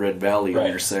near Red Valley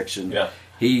intersection. Yeah.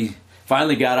 He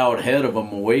finally got out ahead of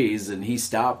him a ways, and he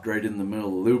stopped right in the middle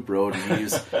of the loop road.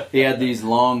 And he had these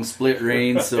long split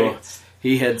reins, so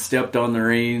he had stepped on the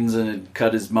reins and had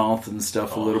cut his mouth and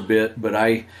stuff a little bit. But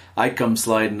I come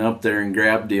sliding up there and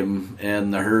grabbed him,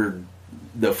 and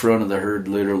the front of the herd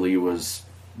literally was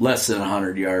less than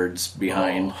 100 yards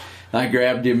behind. I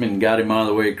grabbed him and got him out of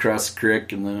the way across the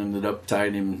creek, and then ended up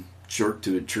tying him short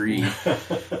to a tree.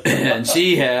 And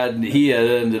he had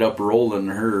ended up rolling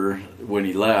her when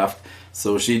he left,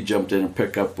 so she jumped in a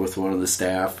pickup with one of the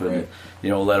staff and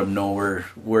let him know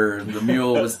where the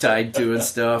mule was tied to and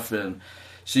stuff. And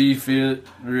she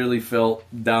really felt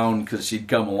down because she'd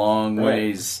come a long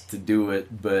ways to do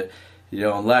it. But the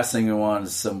last thing we want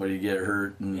is somebody to get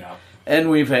hurt. And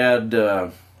we've had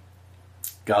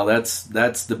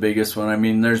that's the biggest one. I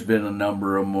mean, there's been a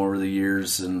number of them over the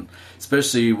years, and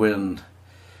especially when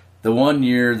the one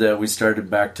year that we started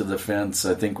Back to the Fence,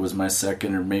 I think was my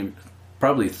second or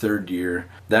probably third year,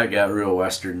 that got real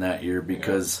western that year,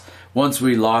 because once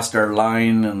we lost our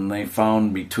line and they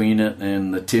found between it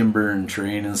and the timber and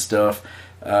terrain and stuff,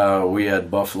 we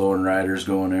had buffalo and riders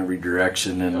going every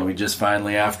direction, and we just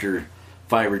finally, after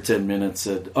 5 or 10 minutes,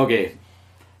 said, okay,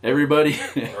 everybody,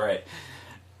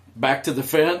 back to the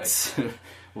fence.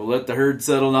 We'll let the herd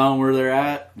settle down where they're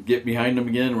at, get behind them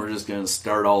again. We're just going to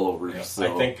start all over. Yeah,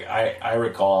 so. I think I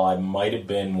recall I might have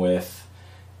been with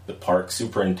the park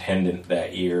superintendent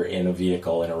that year in a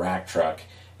vehicle, in a rack truck,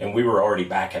 and we were already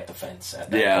back at the fence at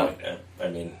that point. I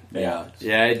mean,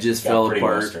 it just fell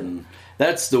apart. And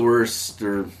that's the worst,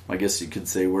 or I guess you could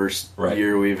say worst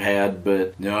year we've had.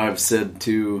 But I've said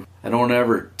too, I don't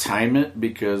ever time it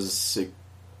because it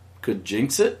could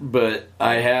jinx it, but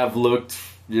I have looked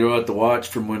at the watch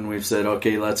from when we've said,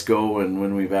 okay, let's go, and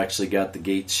when we've actually got the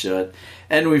gates shut.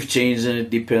 And we've changed, and it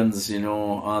depends,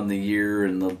 on the year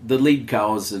and the lead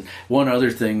cows. And one other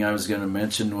thing I was going to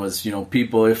mention was,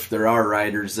 people, if there are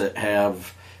riders that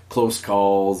have close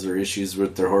calls or issues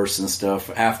with their horse and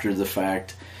stuff, after the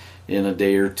fact, in a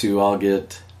day or two, I'll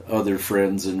get other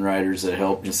friends and riders that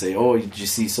help me say, oh, did you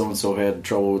see so-and-so had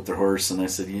trouble with their horse? And I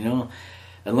said,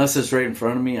 unless it's right in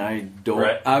front of me, I don't.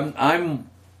 Right. I'm.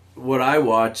 What I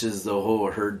watch is the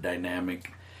whole herd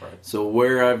dynamic. Right. So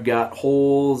where I've got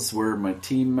holes, where my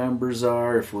team members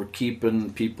are, if we're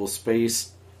keeping people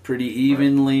spaced pretty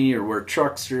evenly, or where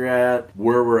trucks are at,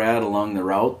 where we're at along the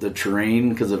route, the terrain,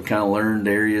 because I've kind of learned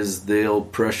areas they'll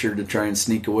pressure to try and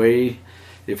sneak away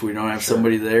if we don't have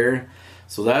somebody there.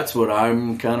 So that's what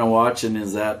I'm kind of watching,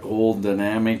 is that whole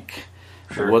dynamic,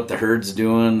 what the herd's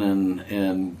doing,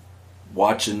 and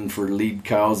watching for lead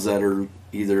cows that are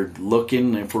either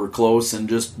looking, if we're close and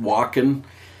just walking,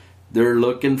 they're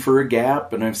looking for a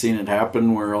gap. And I've seen it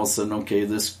happen where all of a sudden, okay,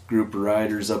 this group of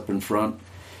riders up in front,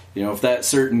 if that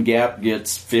certain gap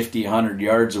gets 50, 100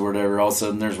 yards or whatever, all of a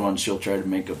sudden there's one, she'll try to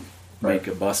make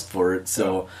a bust for it.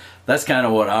 So that's kind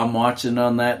of what I'm watching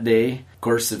on that day. Of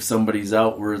course, if somebody's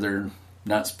out where they're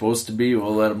not supposed to be,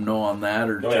 we'll let them know on that,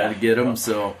 or try to get them.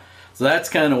 So that's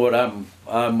kind of what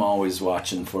I'm always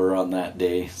watching for on that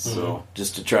day. So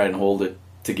just to try and hold it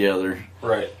together.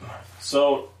 Right.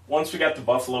 So once we got the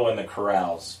buffalo in the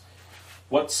corrals,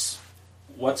 what's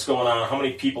going on? How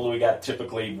many people do we got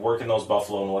typically working those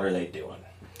buffalo, and what are they doing?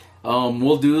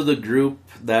 We'll do the group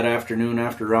that afternoon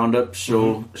after roundup,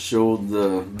 show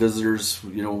the visitors,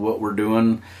 what we're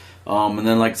doing. And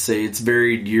then, like I say, it's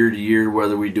varied year to year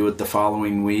whether we do it the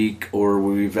following week or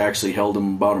we've actually held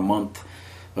them about a month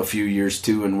a few years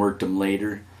too and worked them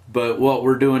later. But what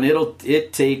we're doing,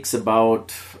 it takes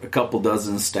about a couple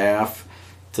dozen staff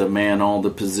to man all the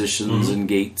positions and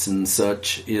gates and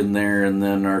such in there, and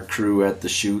then our crew at the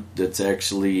chute that's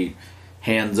actually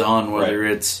hands-on, whether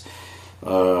it's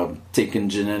taking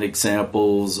genetic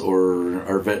samples or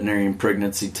our veterinarian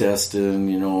pregnancy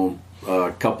testing,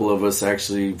 a couple of us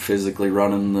actually physically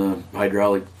running the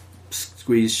hydraulic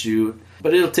squeeze chute.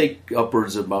 But it'll take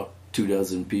upwards of about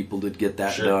 24 people to get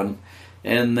that done.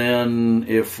 And then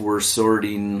if we're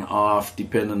sorting off,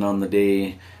 depending on the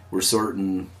day, we're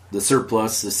sorting the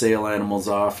surplus, the sale animals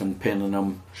off and penning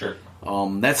them. Sure.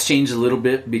 That's changed a little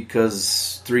bit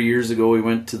because 3 years ago we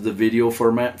went to the video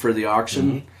format for the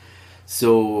auction. Mm-hmm.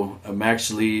 So I'm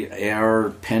actually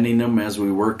penning them as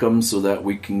we work them so that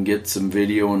we can get some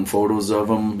video and photos of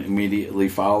them immediately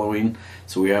following.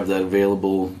 So we have that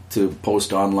available to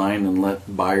post online and let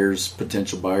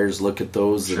potential buyers look at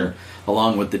those. Sure. And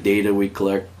along with the data we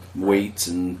collect, weights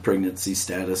and pregnancy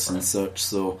status and such.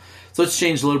 So it's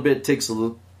changed a little bit. It takes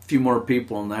a few more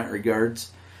people in that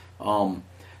regards.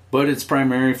 But it's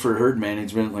primary for herd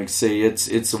management. Like I say,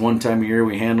 it's the one time a year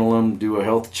we handle them, do a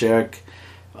health check.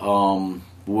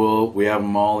 We have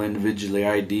them all individually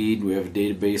ID'd. We have a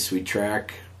database. We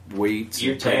track weights.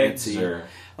 Ear tags?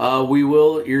 We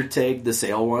will ear tag the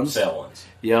sale ones.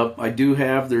 Yep. I do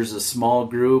have. There's a small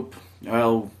group.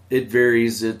 Well, it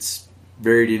varies. It's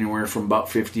varied anywhere from about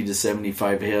 50 to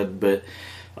 75 head. But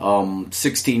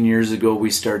 16 years ago, we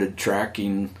started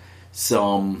tracking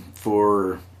some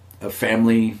for a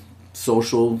family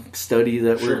social study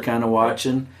that we're kind of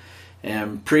watching.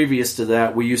 And previous to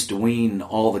that, we used to wean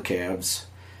all the calves,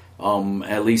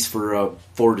 at least for a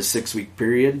 4 to 6 week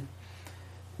period.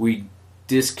 We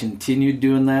discontinued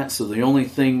doing that, so the only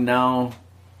thing now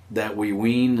that we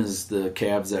wean is the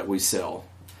calves that we sell.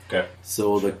 Okay.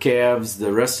 So the calves,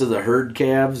 the rest of the herd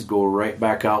calves, go right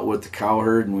back out with the cow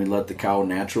herd, and we let the cow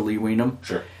naturally wean them.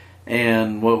 Sure.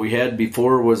 And what we had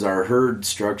before was our herd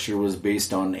structure was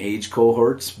based on age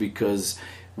cohorts, because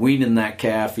weaning that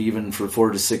calf even for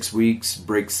 4 to 6 weeks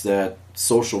breaks that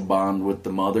social bond with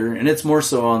the mother, and it's more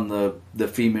so on the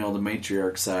female, the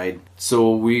matriarch side.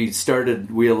 So we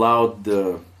allowed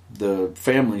the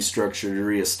family structure to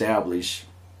reestablish,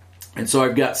 and so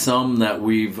I've got some that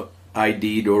we've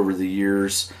ID'd over the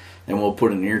years, and we'll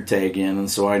put an ear tag in, and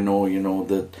so I know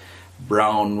that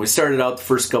brown. We started out the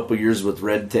first couple of years with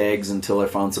red tags until I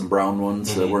found some brown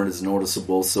ones that weren't as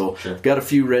noticeable. So I've got a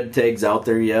few red tags out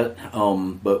there yet,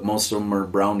 but most of them are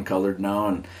brown colored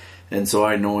now, and so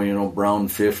I know brown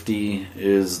 50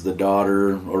 is the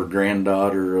daughter or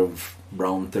granddaughter of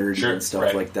brown 30 and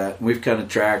stuff like that. And we've kind of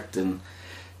tracked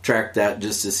that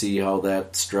just to see how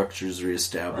that structure is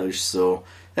reestablished. So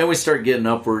then we start getting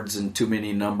upwards in too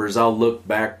many numbers. I'll look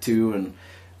back to, and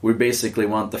we basically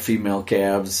want the female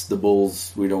calves. The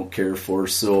bulls we don't care for.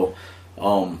 So,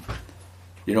 I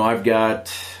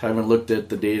haven't looked at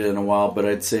the data in a while, but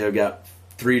I'd say I've got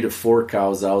 3 to 4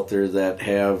 cows out there that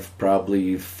have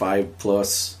probably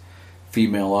 5+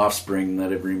 female offspring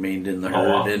that have remained in the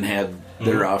herd and had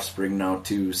their offspring now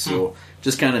too. So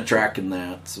just kind of tracking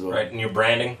that. So and you're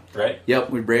branding, right?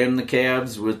 Yep, we brand the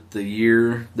calves with the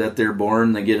year that they're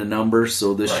born. They get a number.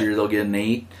 So this year they'll get an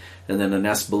 8. And then an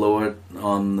S below it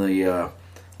on the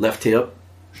left hip.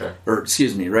 Sure. Or,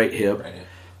 excuse me, right hip. Right hip.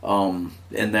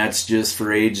 And that's just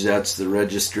for age. That's the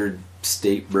registered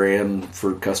state brand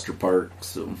for Custer Park.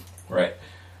 So. Right.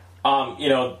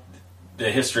 The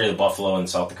history of the buffalo in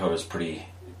South Dakota is pretty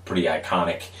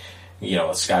iconic.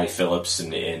 Scotty Phillips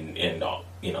and the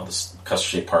Custer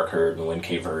State Park herd and the Wind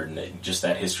Cave herd and just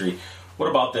that history. What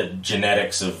about the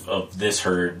genetics of this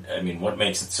herd? I mean, what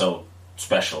makes it so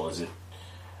special? Is it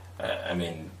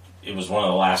it was one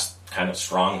of the last kind of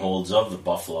strongholds of the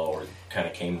buffalo, or kind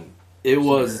of came. It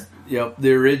was, yep.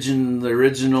 The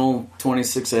original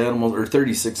 26 animals or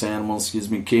 36 animals,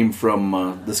 came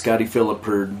from the Scotty Phillip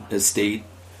herd estate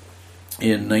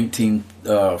in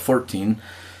 1914,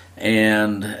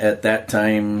 and at that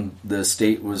time the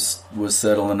estate was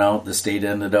settling out. The state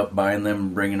ended up buying them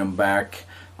and bringing them back.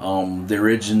 The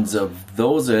origins of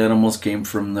those animals came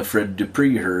from the Fred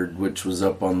Dupree herd, which was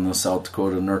up on the South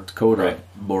Dakota-North Dakota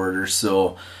border,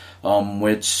 so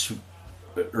which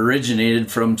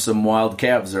originated from some wild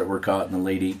calves that were caught in the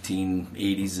late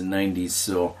 1880s and 90s.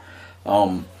 So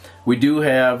we do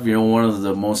have one of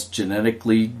the most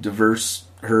genetically diverse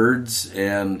herds,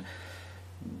 and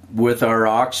with our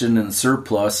auction and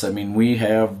surplus, we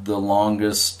have the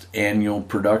longest annual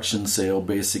production sale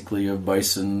basically of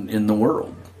bison in the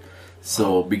world.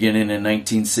 So beginning in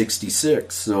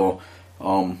 1966. So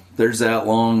there's that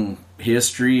long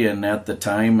history, and at the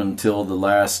time until the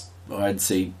last, I'd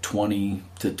say 20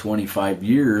 to 25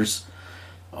 years,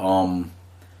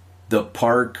 the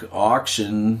park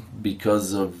auction,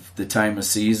 because of the time of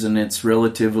season, it's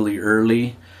relatively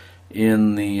early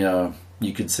in the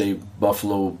you could say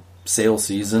buffalo sale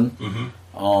season.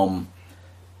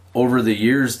 Over the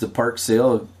years, the park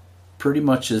sale pretty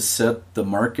much has set the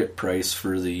market price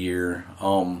for the year.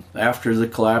 After the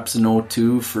collapse in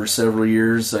 '02, for several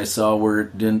years, I saw where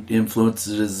it didn't influence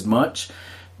it as much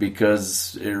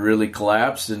because it really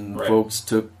collapsed and folks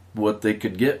took what they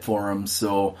could get for them.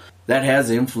 So that has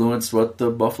influenced what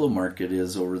the buffalo market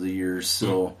is over the years.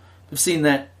 So I've seen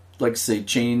that, like I say,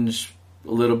 change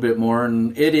a little bit more,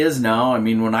 and it is now. I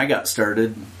mean, when I got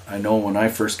started, I know when I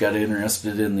first got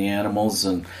interested in the animals,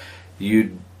 and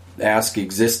you'd ask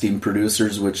existing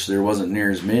producers, which there wasn't near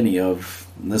as many of.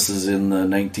 This is in the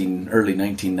early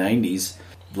 1990s.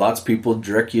 Lots of people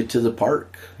direct you to the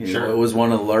park. You know, it was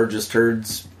one of the largest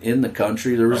herds in the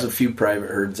country. There was a few private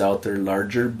herds out there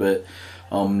larger, but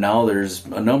now there's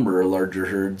a number of larger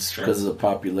herds because of the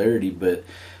popularity.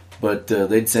 But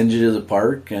they'd send you to the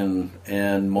park,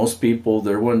 and most people,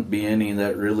 there wouldn't be any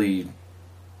that really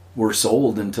were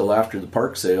sold until after the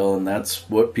park sale, and that's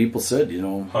what people said.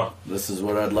 This is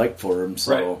what I'd like for them.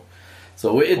 So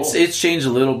it's changed a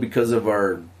little because of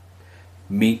our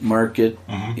meat market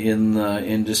in the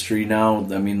industry now.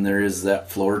 I mean, there is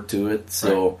that floor to it.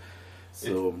 So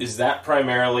is that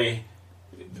primarily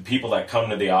the people that come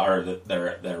to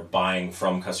that they're buying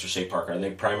from Custer State Park? Are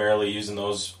they primarily using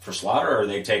those for slaughter, or are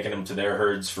they taking them to their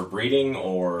herds for breeding?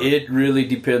 Or it really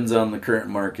depends on the current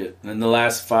market. In the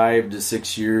last 5 to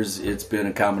 6 years, it's been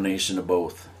a combination of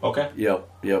both. Okay. Yep.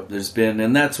 There's been,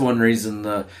 and that's one reason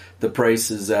the price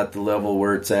is at the level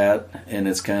where it's at, and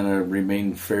it's kind of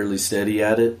remained fairly steady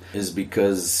at it, is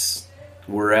because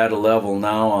we're at a level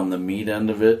now on the meat end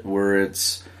of it where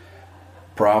it's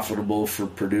profitable for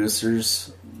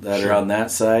producers that are on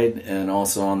that side, and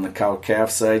also on the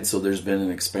cow-calf side. So there's been an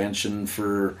expansion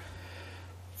for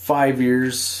 5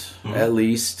 years at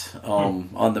least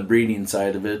on the breeding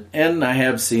side of it. And I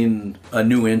have seen a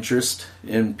new interest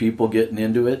in people getting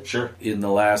into it in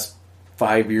the last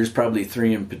 5 years, probably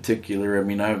 3 in particular. I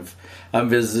mean, I'm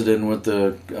visiting with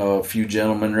a few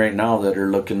gentlemen right now that are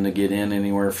looking to get in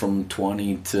anywhere from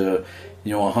 20 to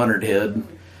 100 head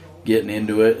getting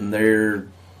into it, and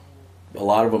a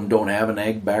lot of them don't have an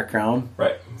ag background,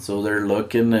 so they're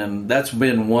looking. And that's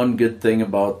been one good thing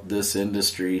about this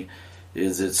industry,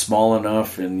 is it's small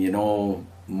enough, and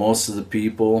most of the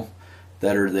people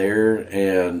that are there,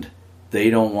 and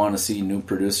they don't want to see new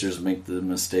producers make the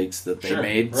mistakes that they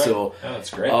made. So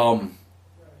that's great.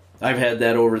 I've had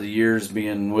that over the years,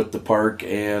 being with the park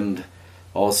and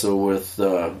also with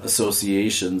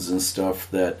associations and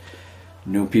stuff, that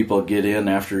new people get in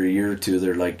after a year or two.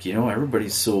 They're like,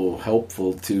 everybody's so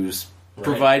helpful to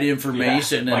provide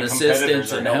information and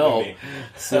assistance and help.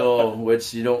 So,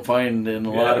 which you don't find in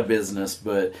a lot of business,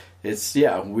 but it's,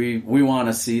 we want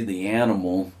to see the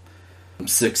animal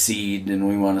succeed, and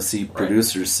we want to see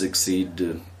producers succeed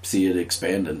to see it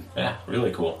expanding. Yeah,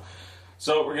 really cool.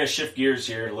 So we're going to shift gears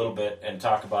here a little bit and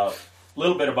talk a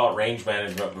little bit about range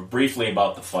management, but briefly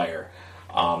about the fire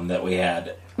that we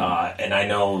had. And I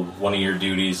know one of your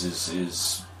duties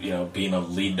is being a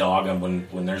lead dog, and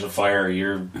when there's a fire,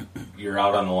 you're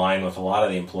out on the line with a lot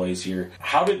of the employees here.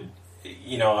 How did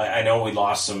I know we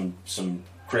lost some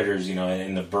critters,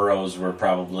 and the burros were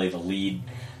probably the lead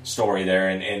story there,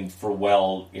 and for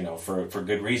for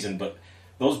good reason. But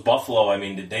those buffalo, I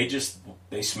mean, did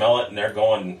they smell it and they're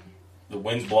going, the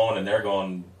wind's blowing and they're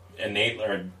going innate,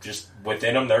 or just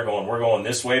within them they're going, we're going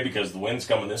this way because the wind's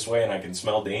coming this way and I can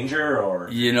smell danger? Or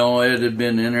it had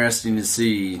been interesting to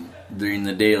see during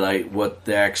the daylight what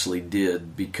they actually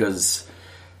did, because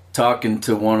talking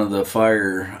to one of the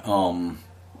fire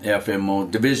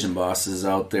FMO division bosses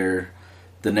out there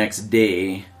the next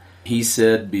day, he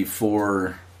said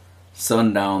before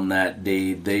sundown that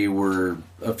day they were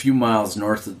a few miles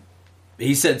north of,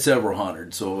 he said several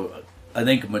hundred, so I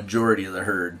think a majority of the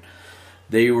herd,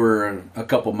 they were a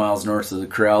couple miles north of the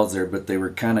corrals there, but they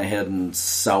were kind of heading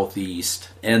southeast.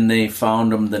 And they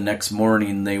found them the next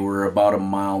morning. They were about a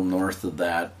mile north of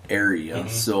that area.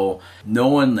 So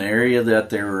knowing the area that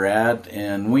they were at,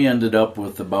 and we ended up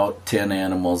with about 10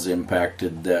 animals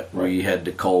impacted that we had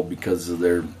to cull because of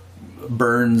their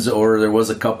burns, or there was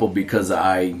a couple because of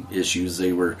eye issues.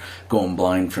 They were going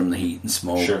blind from the heat and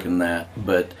smoke and that.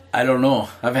 But I don't know.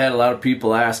 I've had a lot of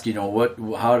people ask,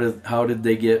 how did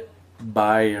they get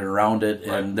by around it?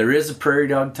 And there is a prairie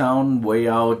dog town way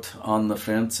out on the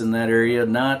fence in that area,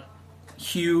 not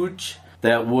huge,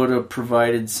 that would have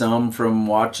provided some from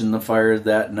watching the fire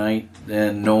that night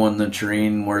and knowing the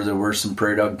terrain where there were some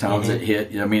prairie dog towns that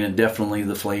hit. I mean, it definitely,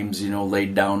 the flames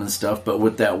laid down and stuff, but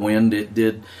with that wind it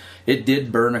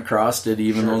did burn across it,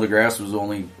 even though the grass was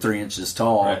only 3 inches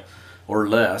tall or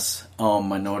less, I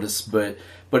noticed, but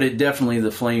it definitely,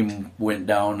 the flame went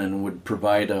down and would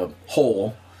provide a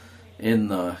hole. in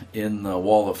the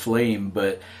wall of flame.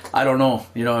 But I don't know.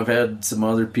 I've had some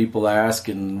other people ask,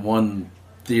 and one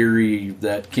theory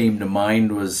that came to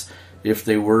mind was if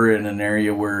they were in an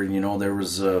area where there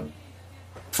was a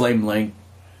flame length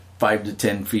 5 to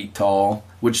 10 feet tall,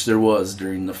 which there was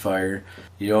during the fire.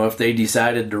 If they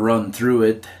decided to run through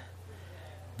it,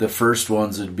 the first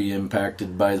ones would be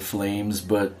impacted by the flames.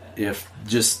 But if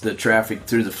just the traffic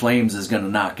through the flames is going to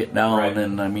knock it down, right.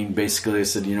 And basically I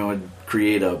said, it'd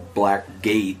create a black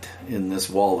gate in this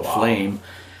wall of flame.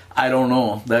 I don't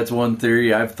know. That's one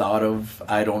theory I've thought of.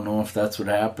 I don't know if that's what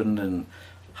happened and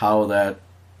how it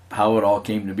all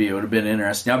came to be. It would have been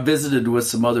interesting. I visited with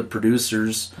some other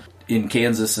producers in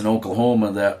Kansas and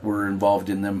Oklahoma that were involved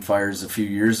in them fires a few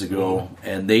years ago,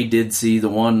 and they did see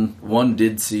one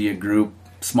did see a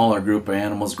smaller group of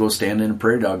animals go stand in a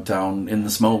prairie dog town in the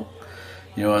smoke,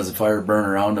 as the fire burned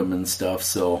around them and stuff.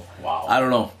 So I don't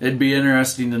know. It'd be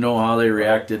interesting to know how they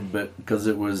reacted, but because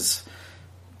it was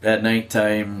at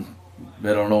nighttime, I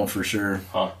don't know for sure.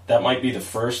 That might be the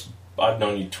first. I've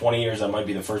known you 20 years. That might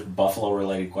be the first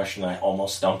buffalo-related question I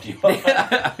almost stumped you on.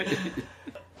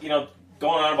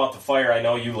 Going on about the fire, I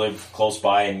know you live close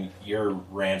by and your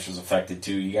ranch was affected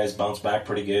too. You guys bounced back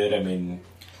pretty good. I mean,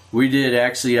 we did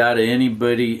actually. Out of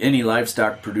any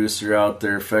livestock producer out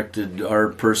there affected our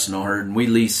personal herd, and we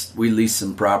leased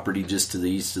some property just to the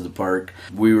east of the park.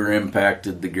 We were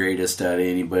impacted the greatest out of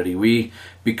anybody.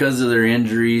 Because of their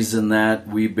injuries and that,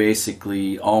 we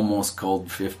basically almost culled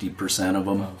 50% of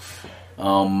them.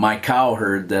 My cow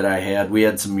herd that I had, we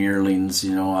had some yearlings,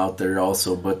 out there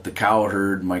also, but the cow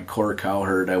herd, my core cow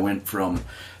herd, I went from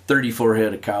 34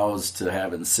 head of cows to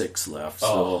having 6 left.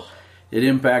 So it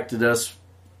impacted us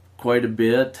quite a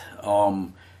bit.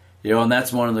 And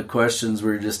that's one of the questions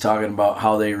we were just talking about,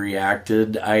 how they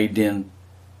reacted. I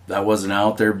wasn't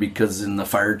out there because in the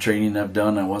fire training I've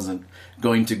done, I wasn't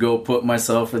going to go put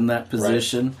myself in that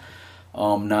position. Right.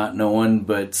 Not knowing,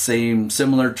 but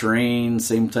similar terrain,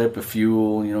 same type of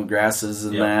fuel, grasses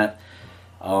and that.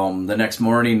 The next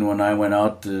morning when I went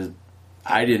out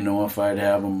I didn't know if I'd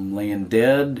have them laying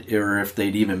dead or if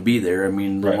they'd even be there. I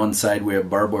mean, the one side we have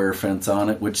barbed wire fence on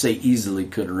it, which they easily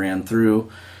could have ran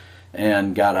through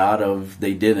and got out of.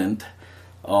 They didn't.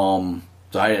 So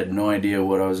I had no idea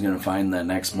what I was going to find that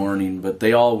next morning, but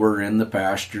they all were in the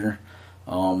pasture.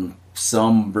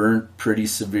 Some burnt pretty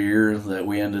severe that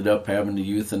we ended up having to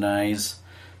euthanize.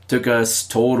 Took us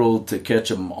total to catch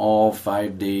them all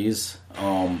 5 days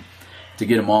to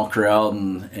get them all corralled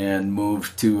and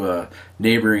moved to a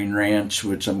neighboring ranch,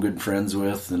 which I'm good friends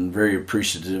with and very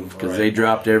appreciative because they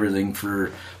dropped everything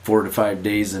for 4 to 5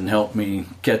 days and helped me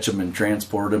catch them and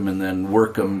transport them and then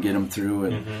work them, get them through.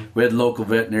 And we had a local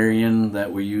veterinarian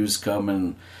that we used come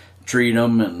and treat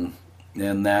them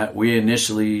and that. We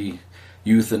initially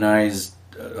euthanized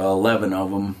 11 of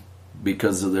them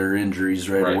because of their injuries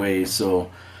right away.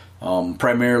 So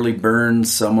primarily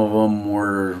burns. Some of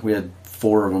them we had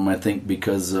 4 of them, I think,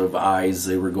 because of eyes.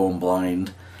 They were going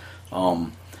blind.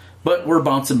 But we're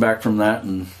bouncing back from that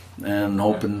and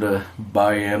hoping to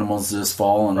buy animals this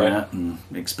fall and that and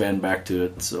expand back to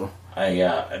it. So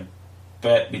I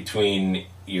bet between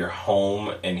your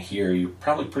home and here, you're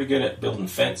probably pretty good at building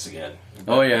fence again.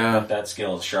 Oh, yeah. That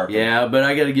skill is sharp. Yeah, but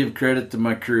I got to give credit to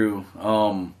my crew.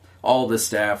 All the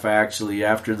staff, actually,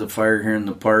 after the fire here in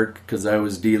the park, because I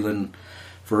was dealing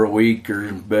for a week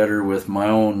or better with my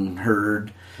own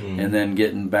herd and then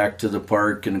getting back to the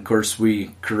park. And, of course,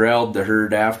 we corralled the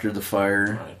herd after the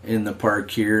fire in the park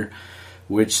here,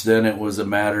 which then it was a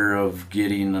matter of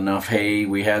getting enough hay.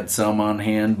 We had some on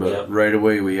hand, but right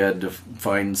away we had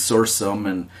to source some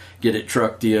and get it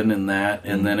trucked in and that,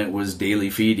 and then it was daily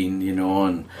feeding,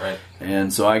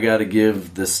 and so I got to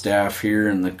give the staff here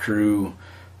and the crew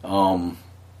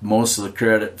most of the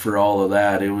credit for all of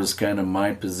that. It was kind of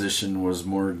my position was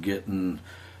more getting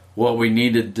what we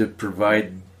needed to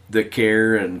provide the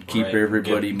care and keep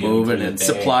everybody moving and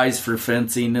supplies for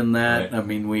fencing and that. I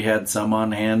mean, we had some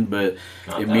on hand, but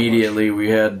immediately we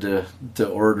had to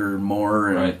order more.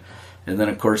 And then,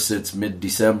 of course, it's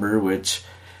mid-December, which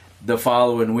the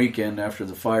following weekend after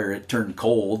the fire, it turned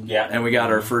cold. And we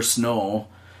got our first snow.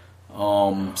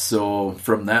 So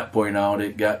from that point out,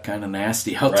 it got kind of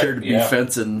nasty out there to be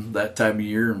fencing that time of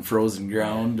year and frozen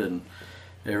ground and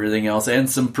everything else. And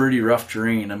some pretty rough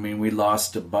terrain. I mean, we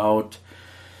lost about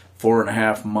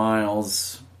 4.5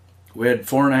 miles. We had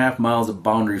 4.5 miles of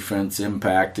boundary fence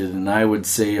impacted, and I would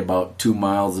say about 2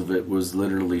 miles of it was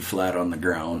literally flat on the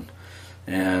ground.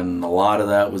 And a lot of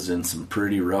that was in some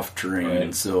pretty rough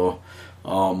terrain. So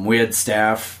we had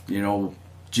staff,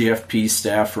 GFP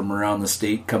staff from around the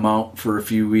state come out for a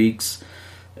few weeks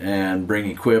and bring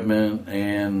equipment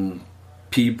and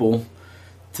people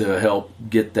to help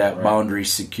get that boundary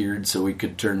secured so we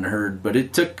could turn the herd. But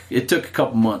it took a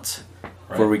couple months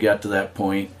before we got to that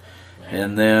point.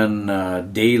 And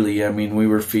then daily, I mean, we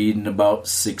were feeding about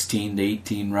 16 to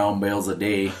 18 round bales a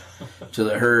day to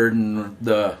the herd, and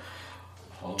the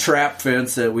trap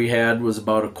fence that we had was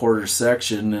about a quarter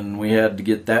section, and we had to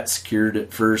get that secured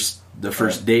at the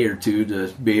first day or two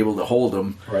to be able to hold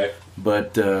them. Right.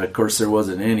 But of course, there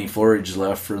wasn't any forage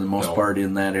left for the most part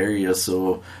in that area,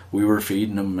 so we were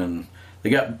feeding them, and they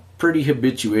got pretty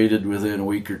habituated within a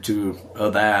week or two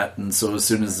of that. And so as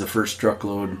soon as the first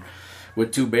truckload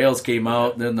with 2 bales came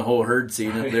out, then the whole herd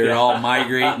seen it. They're all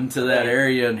migrating to that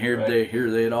area, and here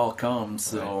they'd all come.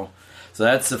 So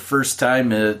that's the first time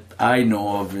that I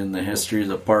know of in the history of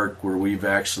the park where we've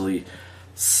actually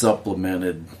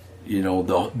supplemented,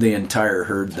 the entire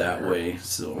herd that way.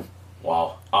 So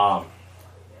wow,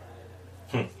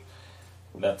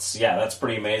 that's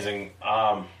pretty amazing.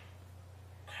 I'm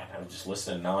just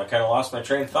listening now. I kind of lost my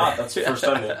train of thought. That's the first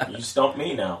time that you stumped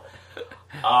me now.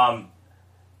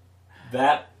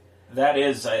 That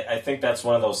is, I think that's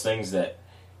one of those things that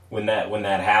when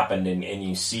that happened and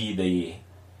you see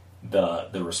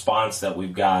the response that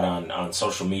we've got on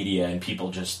social media and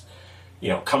people just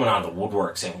coming out of the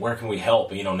woodwork saying, where can we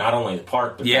help? Not only the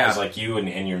park, but guys like you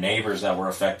and your neighbors that were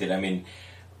affected. I mean,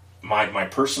 my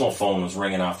personal phone was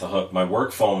ringing off the hook. My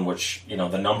work phone, which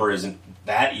the number isn't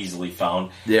that easily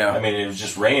found. Yeah, I mean, it was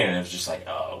just ringing, and it was just like,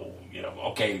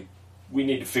 okay, we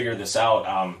need to figure this out.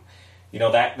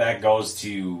 That goes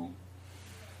to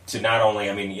not only,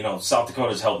 I mean, South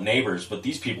Dakota's helped neighbors, but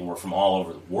these people were from all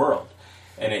over the world.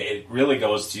 And it really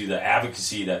goes to the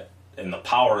advocacy and the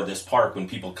power of this park when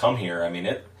people come here. I mean,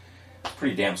 it's a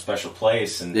pretty damn special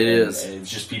place. And, it is. And it's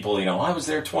just people, I was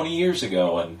there 20 years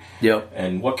ago, and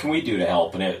and what can we do to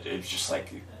help? And it's just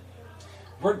like,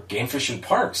 we're game fishing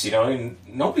parks, and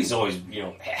nobody's always,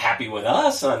 happy with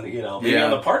us on, maybe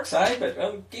on the park side, but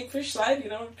on the game fish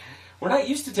side, we're not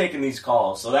used to taking these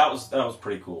calls. So that was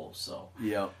pretty cool. So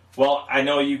yeah. Well, I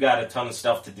know you got a ton of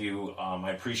stuff to do.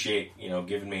 I appreciate,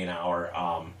 giving me an hour.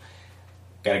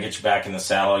 Got to get you back in the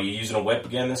saddle. Are you using a whip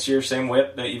again this year? Same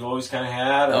whip that you've always kind of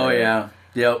had? Or? Oh, yeah.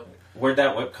 Yep. Where'd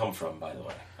that whip come from, by the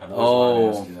way?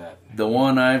 The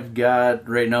one I've got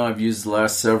right now I've used the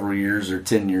last several years or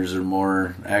 10 years or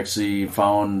more. Actually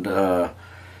found,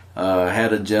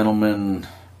 had a gentleman,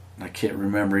 I can't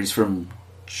remember, he's from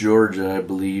Georgia, I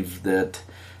believe, that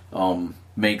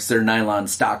makes their nylon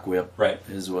stock whip, right,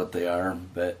 is what they are.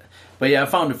 But yeah, I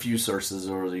found a few sources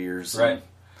over the years. Right.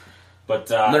 But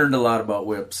learned a lot about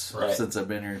whips since I've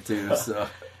been here too. So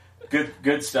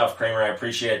good stuff, Kramer. I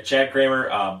appreciate it. Chad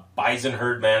Kramer, Bison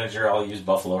herd manager. I'll use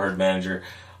Buffalo herd manager.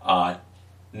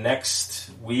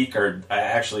 Next week, or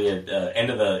actually at end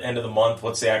of the month.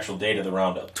 What's the actual date of the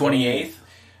roundup? 28th.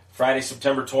 Friday,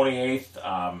 September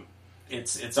 28th.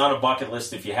 It's on a bucket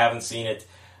list if you haven't seen it.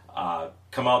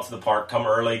 Come out to the park. Come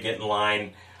early. Get in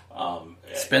line.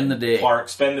 Spend the day.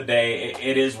 Spend the day.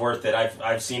 It is worth it.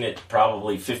 I've seen it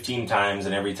probably 15 times,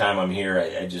 and every time I'm here,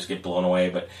 I just get blown away.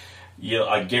 But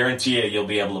I guarantee you'll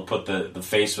be able to put the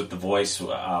face with the voice.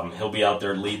 He'll be out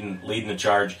there leading the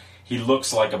charge. He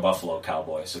looks like a Buffalo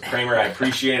cowboy. So Kramer, I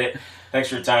appreciate it. Thanks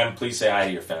for your time. Please say hi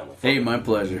to your family. Hey, my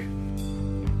pleasure.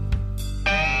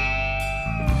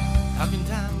 How can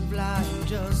time fly and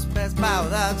just pass by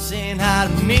without saying hi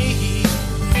to me?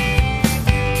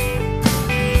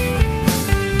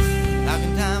 How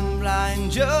can time fly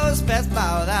and just pass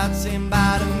by without saying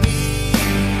bye to me?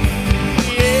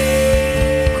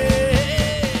 Yeah.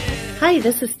 Hi,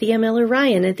 this is Thea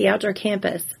Miller-Ryan at the Outdoor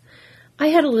Campus. I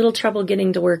had a little trouble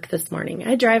getting to work this morning.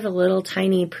 I drive a little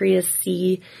tiny Prius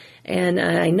C, and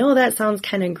I know that sounds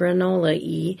kind of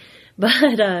granola-y,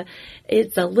 but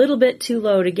it's a little bit too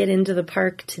low to get into the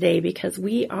park today because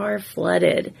we are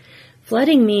flooded.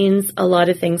 Flooding means a lot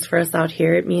of things for us out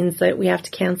here. It means that we have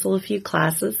to cancel a few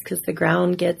classes because the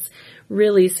ground gets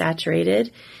really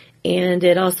saturated. And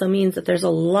it also means that there's a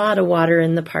lot of water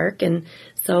in the park. And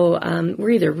so we're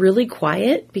either really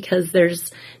quiet because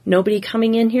there's nobody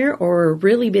coming in here, or we're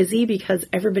really busy because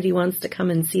everybody wants to come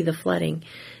and see the flooding.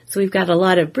 So we've got a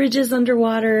lot of bridges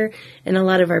underwater, and a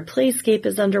lot of our playscape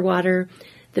is underwater.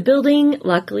 The building,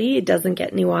 luckily, it doesn't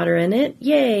get any water in it.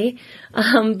 Yay!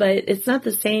 But it's not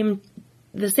the same.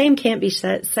 The same can't be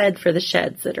said for the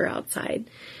sheds that are outside.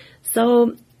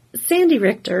 So Sandy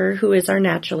Richter, who is our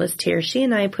naturalist here, she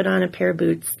and I put on a pair of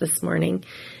boots this morning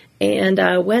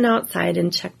and went outside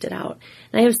and checked it out.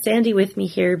 And I have Sandy with me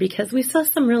here because we saw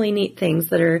some really neat things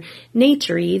that are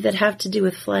nature-y that have to do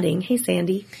with flooding. Hey,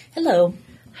 Sandy. Hello.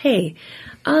 Hey,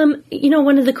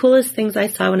 one of the coolest things I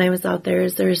saw when I was out there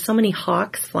is there's so many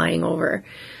hawks flying over.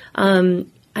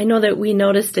 I know that we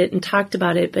noticed it and talked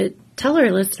about it, but tell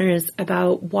our listeners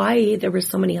about why there were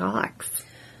so many hawks.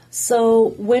 So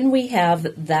when we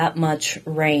have that much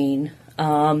rain,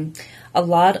 a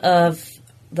lot of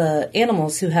the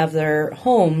animals who have their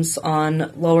homes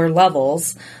on lower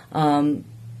levels,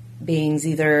 being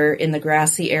either in the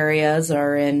grassy areas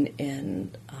or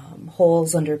in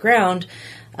holes underground,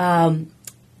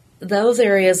 those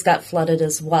areas got flooded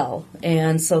as well.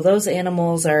 And so those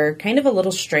animals are kind of a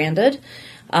little stranded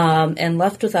and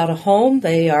left without a home.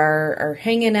 They are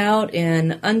hanging out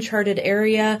in uncharted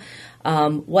area,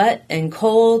 wet and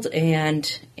cold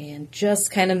and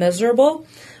just kind of miserable,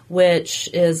 which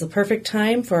is a perfect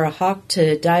time for a hawk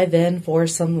to dive in for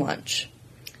some lunch.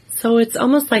 So it's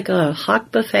almost like a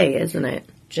hawk buffet, isn't it?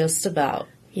 Just about.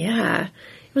 Yeah.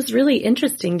 It was really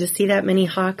interesting to see that many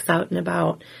hawks out and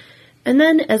about. And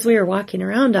then as we were walking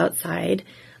around outside,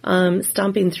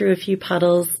 stomping through a few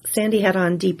puddles, Sandy had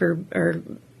on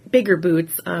bigger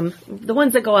boots, the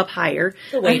ones that go up higher.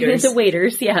 The waders. The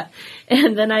waders, yeah.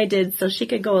 And then I did, so she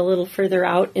could go a little further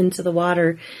out into the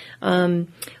water.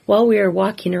 While we were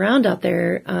walking around out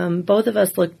there, both of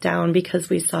us looked down because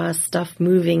we saw stuff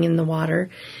moving in the water.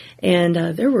 And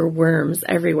there were worms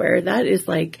everywhere. That is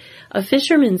like a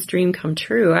fisherman's dream come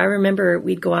true. I remember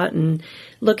we'd go out and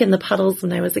look in the puddles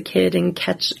when I was a kid and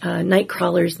catch night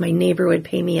crawlers. My neighbor would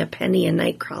pay me a penny a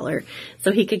night crawler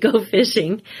so he could go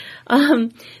fishing.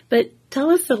 But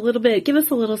tell us a little bit, give us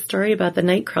a little story about the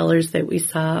night crawlers that we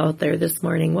saw out there this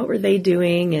morning. What were they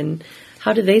doing and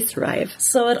how did they survive?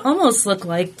 So it almost looked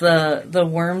like the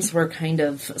worms were kind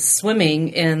of swimming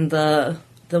in the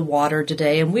water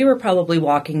today, and we were probably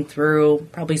walking through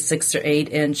 6 or 8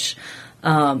 inch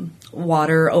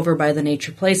water over by the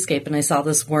nature playscape, and I saw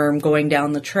this worm going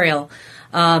down the trail.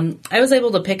 I was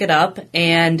able to pick it up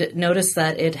and notice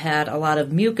that it had a lot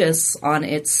of mucus on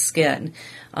its skin.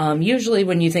 Usually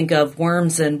when you think of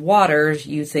worms in water,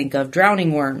 you think of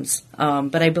drowning worms.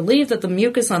 But I believe that the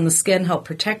mucus on the skin helped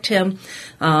protect him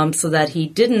so that he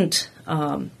didn't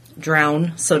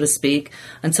drown, so to speak,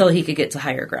 until he could get to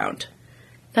higher ground.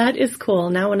 That is cool.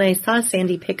 Now, when I saw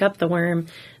Sandy pick up the worm,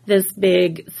 this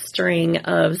big string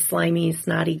of slimy,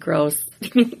 snotty, gross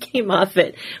came off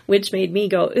it, which made me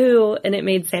go, ooh, and it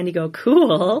made Sandy go,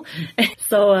 cool.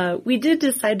 So we did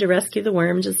decide to rescue the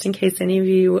worm, just in case any of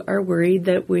you are worried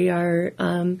that we are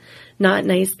not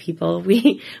nice people.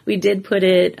 We did put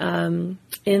it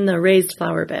in the raised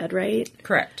flower bed, right?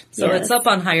 Correct. So yes. It's up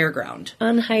on higher ground.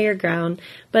 On higher ground.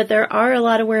 But there are a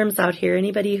lot of worms out here.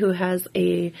 Anybody who has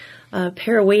a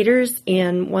pair of waders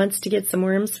and wants to get some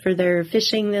worms for their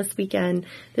fishing this weekend,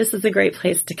 this is a great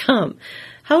place to come.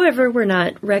 However, we're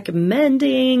not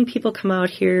recommending people come out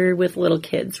here with little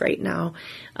kids right now.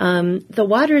 The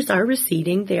waters are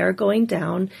receding. They are going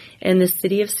down, and the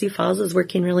city of Sioux Falls is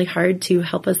working really hard to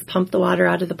help us pump the water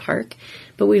out of the park.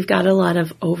 But we've got a lot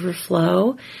of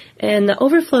overflow, and the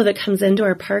overflow that comes into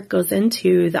our park goes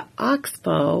into the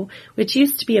Oxbow, which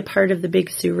used to be a part of the Big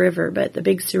Sioux River, but the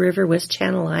Big Sioux River was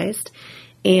channelized.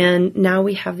 And now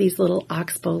we have these little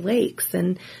Oxbow lakes.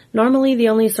 And normally the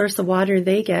only source of water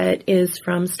they get is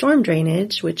from storm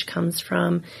drainage, which comes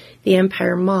from the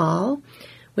Empire Mall,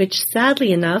 which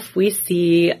sadly enough, we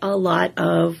see a lot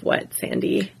of what,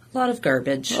 Sandy? A lot of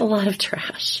garbage. A lot of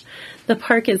trash. The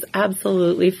park is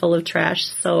absolutely full of trash.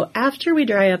 So after we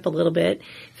dry up a little bit,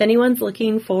 if anyone's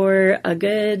looking for a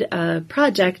good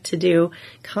project to do,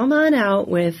 come on out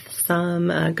with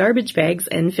some garbage bags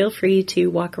and feel free to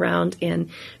walk around and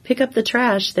pick up the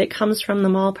trash that comes from the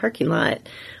mall parking lot.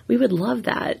 We would love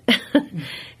that.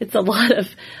 It's a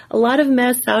lot of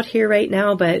mess out here right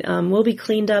now, but we'll be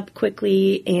cleaned up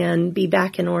quickly and be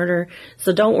back in order.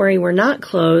 So don't worry, we're not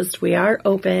closed. We are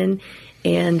open,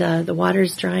 and the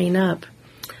water's drying up.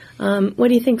 What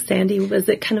do you think, Sandy? Was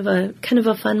it kind of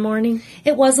a fun morning?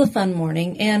 It was a fun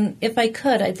morning, and if I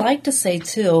could, I'd like to say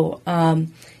too,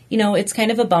 it's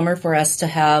kind of a bummer for us to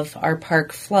have our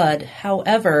park flood.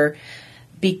 However,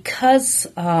 because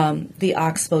the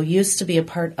Oxbow used to be a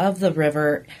part of the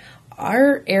river,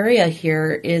 our area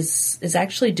here is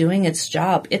actually doing its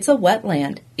job. It's a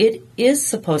wetland. It is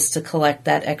supposed to collect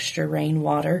that extra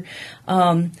rainwater.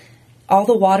 All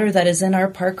the water that is in our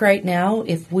park right now,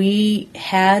 if we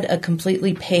had a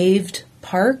completely paved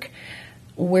park,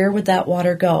 where would that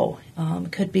water go?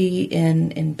 Could be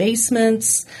in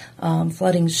basements,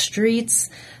 flooding streets.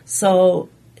 So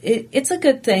it's a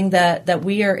good thing that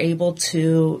we are able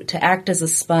to act as a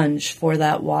sponge for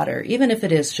that water, even if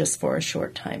it is just for a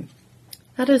short time.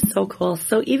 That is so cool.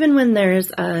 So even when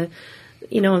there's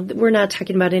we're not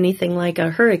talking about anything like a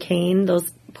hurricane,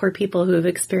 those poor people who have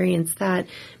experienced that.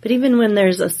 But even when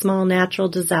there's a small natural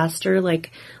disaster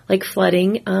like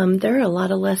flooding, there are a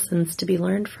lot of lessons to be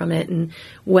learned from it. And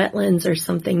wetlands are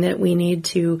something that we need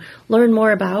to learn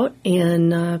more about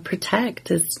and protect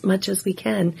as much as we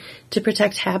can to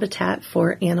protect habitat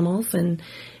for animals and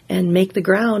make the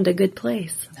ground a good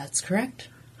place. That's correct.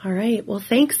 All right. Well,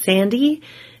 thanks, Sandy.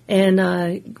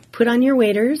 And put on your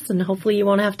waders, and hopefully you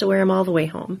won't have to wear them all the way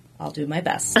home. I'll do my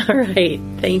best. All right.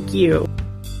 Thank you.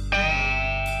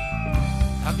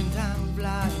 How can time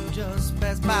fly and just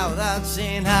pass by without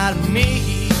saying hi to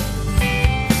me?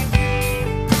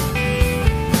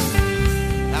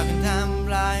 How can time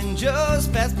fly and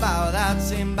just pass by without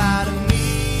saying bye to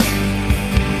me?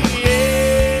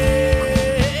 Yeah.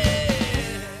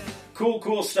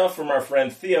 Cool stuff from our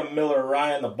friend Thea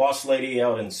Miller-Ryan, the boss lady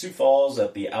out in Sioux Falls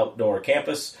at the outdoor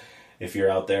campus. If you're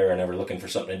out there and ever looking for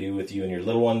something to do with you and your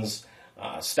little ones,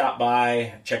 stop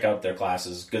by, check out their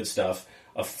classes, good stuff.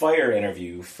 A fire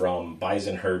interview from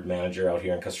bison herd manager out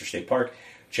here in Custer State Park,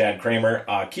 Chad Kramer.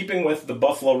 Keeping with the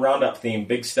Buffalo Roundup theme,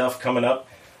 big stuff coming up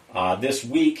this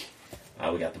week.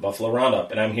 We got the Buffalo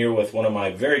Roundup, and I'm here with one of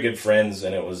my very good friends,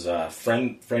 and it was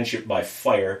Friendship by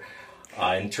Fire,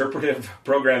 interpretive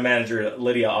program manager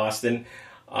Lydia Austin.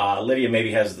 Lydia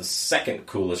maybe has the second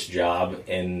coolest job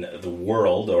in the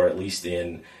world, or at least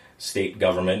in state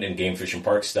government and game fish and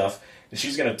park stuff. And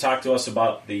she's going to talk to us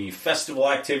about the festival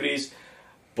activities.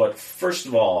 But first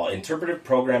of all, interpretive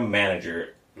program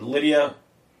manager. Lydia,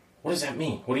 what does that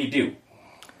mean? What do you do?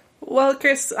 Well,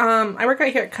 Chris, I work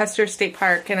right here at Custer State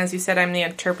Park, and as you said, I'm the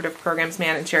interpretive programs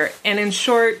manager. And in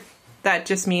short, that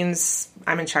just means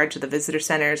I'm in charge of the visitor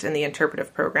centers and the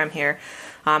interpretive program here.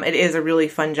 It is a really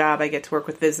fun job. I get to work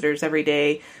with visitors every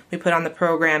day. We put on the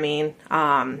programming,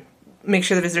 make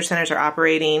sure the visitor centers are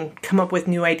operating, come up with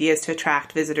new ideas to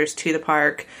attract visitors to the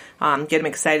park, get them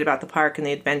excited about the park and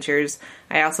the adventures.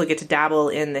 I also get to dabble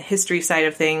in the history side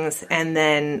of things, and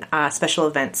then special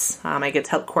events. I get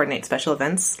to help coordinate special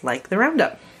events like the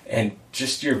Roundup. And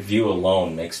just your view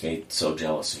alone makes me so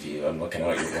jealous of you. I'm looking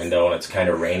out your window, and it's kind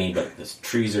of rainy, but the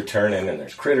trees are turning, and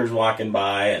there's critters walking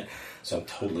by, and so I'm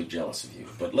totally jealous of you.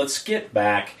 But let's get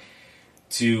back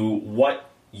to what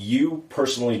you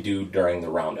personally do during the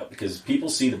Roundup, because people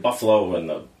see the buffalo and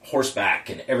the horseback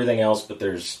and everything else, but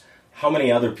there's how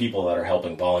many other people that are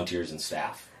helping, volunteers and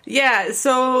staff? Yeah,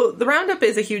 so the Roundup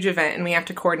is a huge event, and we have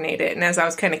to coordinate it. And as I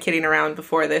was kind of kidding around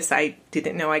before this, I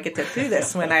didn't know I get to do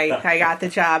this when I got the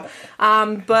job.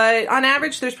 But on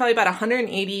average, there's probably about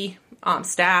 180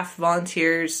 staff,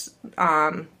 volunteers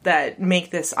that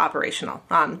make this operational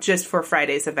just for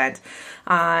Friday's event.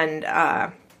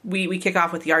 And we kick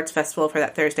off with the Arts Festival for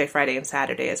that Thursday, Friday, and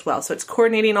Saturday as well. So it's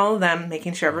coordinating all of them,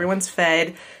 making sure everyone's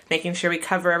fed, making sure we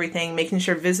cover everything, making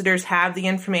sure visitors have the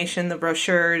information, the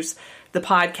brochures, the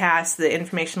podcasts, the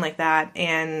information like that,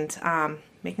 and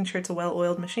making sure it's a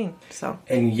well-oiled machine. So,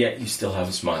 and yet you still have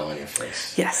a smile on your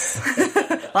face. Yes.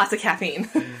 Lots of caffeine.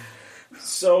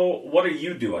 So what are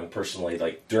you doing personally?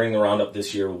 Like during the Roundup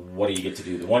this year, what do you get to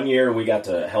do? The one year we got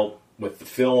to help with the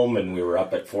film, and we were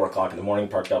up at 4 o'clock in the morning,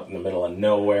 parked up in the middle of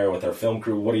nowhere with our film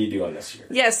crew. What are you doing this year?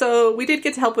 Yeah, so we did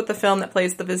get to help with the film that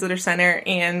plays the visitor center,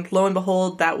 and lo and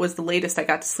behold, that was the latest I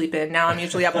got to sleep in. Now I'm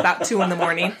usually up about 2 in the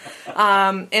morning.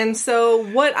 And so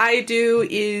what I do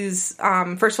is,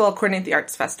 first of all, coordinate the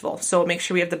Arts Festival. So make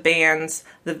sure we have the bands,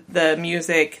 the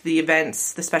music, the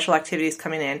events, the special activities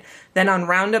coming in. Then on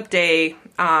Roundup Day,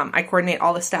 I coordinate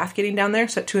all the staff getting down there.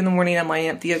 So at 2 in the morning, I'm lining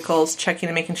up vehicles, checking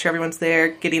and making sure everyone's there,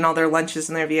 getting all their lunches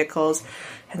in their vehicles.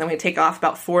 And then we take off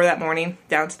about 4 that morning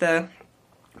down to the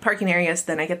parking areas.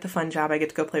 Then I get the fun job. I get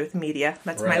to go play with the media.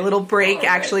 That's my little break,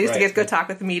 actually, is to get to go talk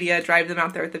with the media, drive them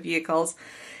out there with the vehicles.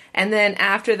 And then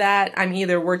after that, I'm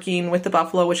either working with the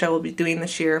Buffalo, which I will be doing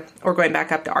this year, or going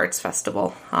back up to Arts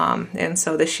Festival. And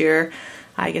so this year,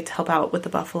 I get to help out with the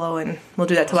Buffalo, and we'll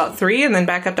do that till about 3, and then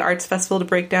back up to Arts Festival to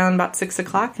break down about 6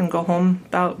 o'clock and go home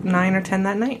about 9 or 10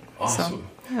 that night. Awesome.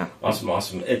 So, yeah.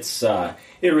 Awesome. It's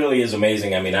it really is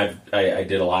amazing. I mean, I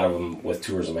did a lot of them with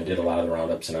tourism. I did a lot of the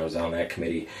Roundups, and I was on that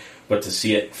committee. But to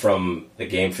see it from the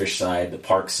game fish side, the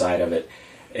park side of it,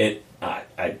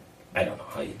 I don't know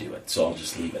how you do it, so I'll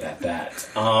just leave it at that.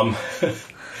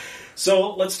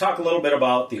 So let's talk a little bit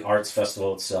about the Arts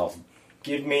Festival itself.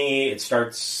 It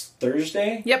starts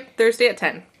Thursday? Yep, Thursday at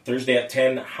 10. Thursday at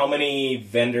 10. How many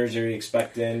vendors are you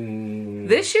expecting?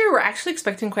 This year, we're actually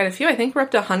expecting quite a few. I think we're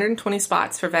up to 120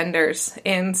 spots for vendors.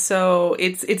 And so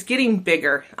it's getting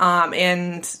bigger.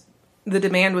 And the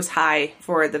demand was high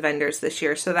for the vendors this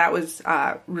year. So that was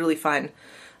really fun.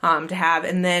 to have.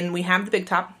 And then we have the Big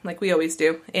Top, like we always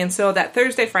do. And so that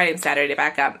Thursday, Friday, and Saturday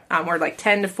back up, we're like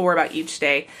 10 to 4 about each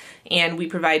day. And we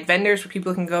provide vendors where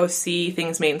people can go see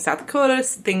things made in South Dakota,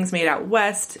 things made out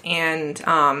west, and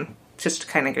just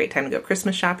kind of great time to go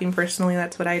Christmas shopping. Personally,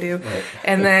 that's what I do. Right.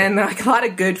 And then like a lot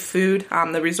of good food.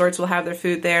 The resorts will have their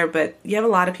food there, but you have a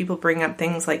lot of people bring up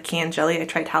things like canned jelly. I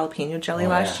tried jalapeno jelly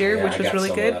last year, which was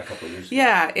really good. A couple years ago.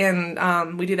 Yeah,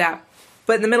 and we do that.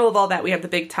 But in the middle of all that, we have the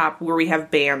Big Top where we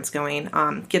have bands going.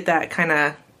 Get that kind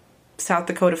of South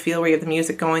Dakota feel where you have the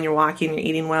music going, you're walking, you're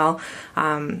eating well.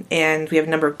 And we have a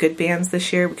number of good bands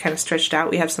this year. We kind of stretched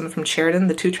out. We have some from Sheridan,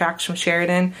 the 2 tracks from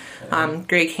Sheridan.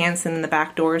 Greg Hansen and the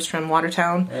Back Doors from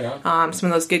Watertown. Some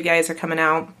of those good guys are coming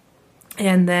out.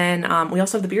 And then we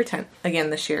also have the beer tent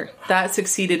again this year. That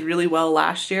succeeded really well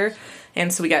last year.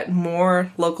 And so we got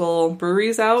more local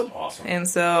breweries out. Awesome. And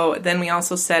so then we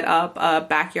also set up a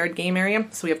backyard game area.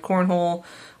 So we have cornhole,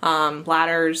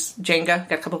 ladders, Jenga.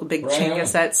 Got a couple of big Jenga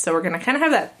sets. So we're going to kind of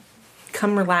have that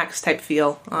come relax type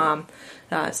feel.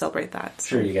 Celebrate that.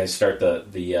 So. Sure, you guys start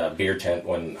the beer tent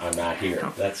when I'm not here.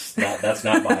 No. That's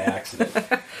not by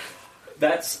accident.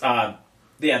 That's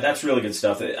really good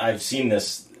stuff. I've seen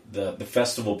this. The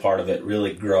festival part of it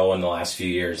really grow in the last few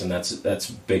years, and that's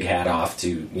big hats off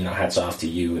to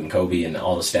you and Kobe and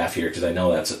all the staff here, because I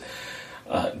know that's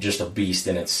just a beast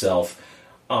in itself.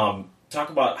 Talk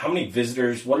about how many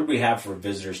visitors. What did we have for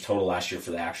visitors total last year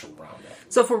for the actual roundup?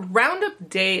 So for Roundup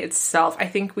Day itself, I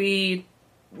think we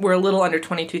were a little under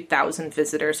 22,000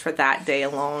 visitors for that day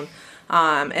alone,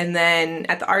 and then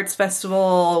at the Arts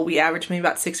Festival we averaged maybe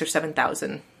about 6,000 or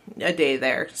 7,000 a day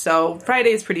there. So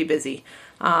Friday is pretty busy.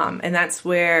 And that's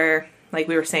where, like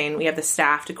we were saying, we have the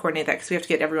staff to coordinate that because we have to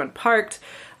get everyone parked.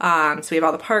 So we have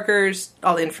all the parkers,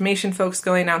 all the information folks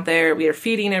going out there. We are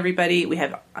feeding everybody. We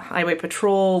have highway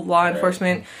patrol, law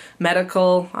enforcement,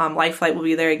 medical, Life Flight will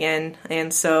be there again.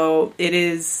 And so it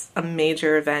is a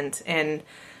major event. And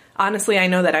honestly, I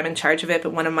know that I'm in charge of it,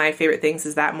 but one of my favorite things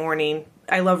is that morning.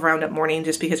 I love Roundup morning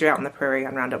just because you're out in the prairie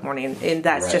on Roundup morning, and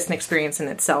that's just an experience in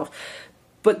itself.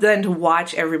 But then to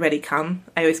watch everybody come,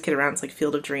 I always kid around, it's like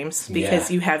Field of Dreams,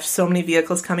 because you have so many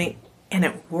vehicles coming, and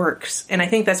it works. And I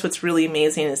think that's what's really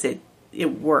amazing is it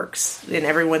works, and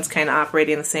everyone's kind of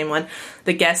operating the same one.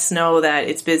 The guests know that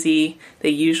it's busy. They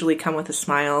usually come with a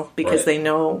smile because they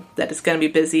know that it's going to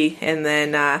be busy, and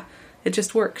then it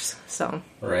just works. So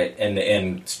right,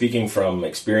 and speaking from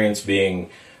experience being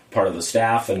part of the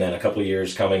staff, and then a couple of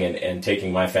years coming and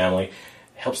taking my family,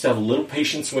 helps to have a little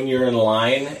patience when you're in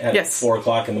line at 4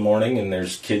 o'clock in the morning and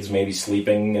there's kids maybe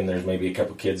sleeping and there's maybe a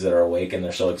couple kids that are awake and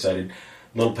they're so excited.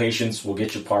 Little patience, we'll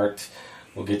get you parked,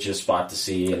 we'll get you a spot to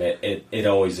see, and it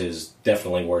always is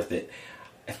definitely worth it.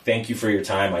 Thank you for your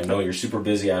time. I know you're super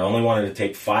busy. I only wanted to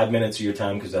take 5 minutes of your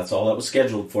time because that's all that was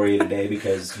scheduled for you today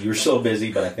because you're so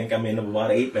busy, but I think I'm in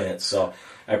about 8 minutes, so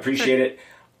I appreciate it.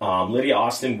 Lydia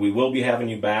Austin, we will be having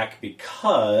you back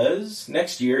because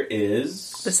next year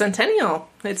is the Centennial.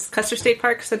 It's Custer State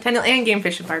Park, Centennial, and Game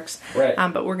Fishing Parks. Right.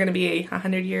 But we're going to be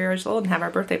 100 years old and have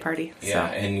our birthday party. Yeah,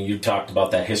 and you talked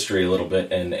about that history a little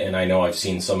bit, and I know I've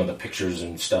seen some of the pictures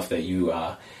and stuff that you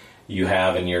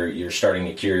have, and you're starting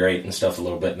to curate and stuff a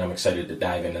little bit, and I'm excited to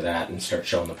dive into that and start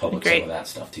showing the public some of that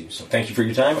stuff too. So thank you for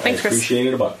your time. Thanks, I appreciate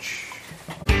it a bunch.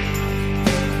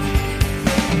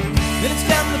 It's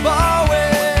down the bar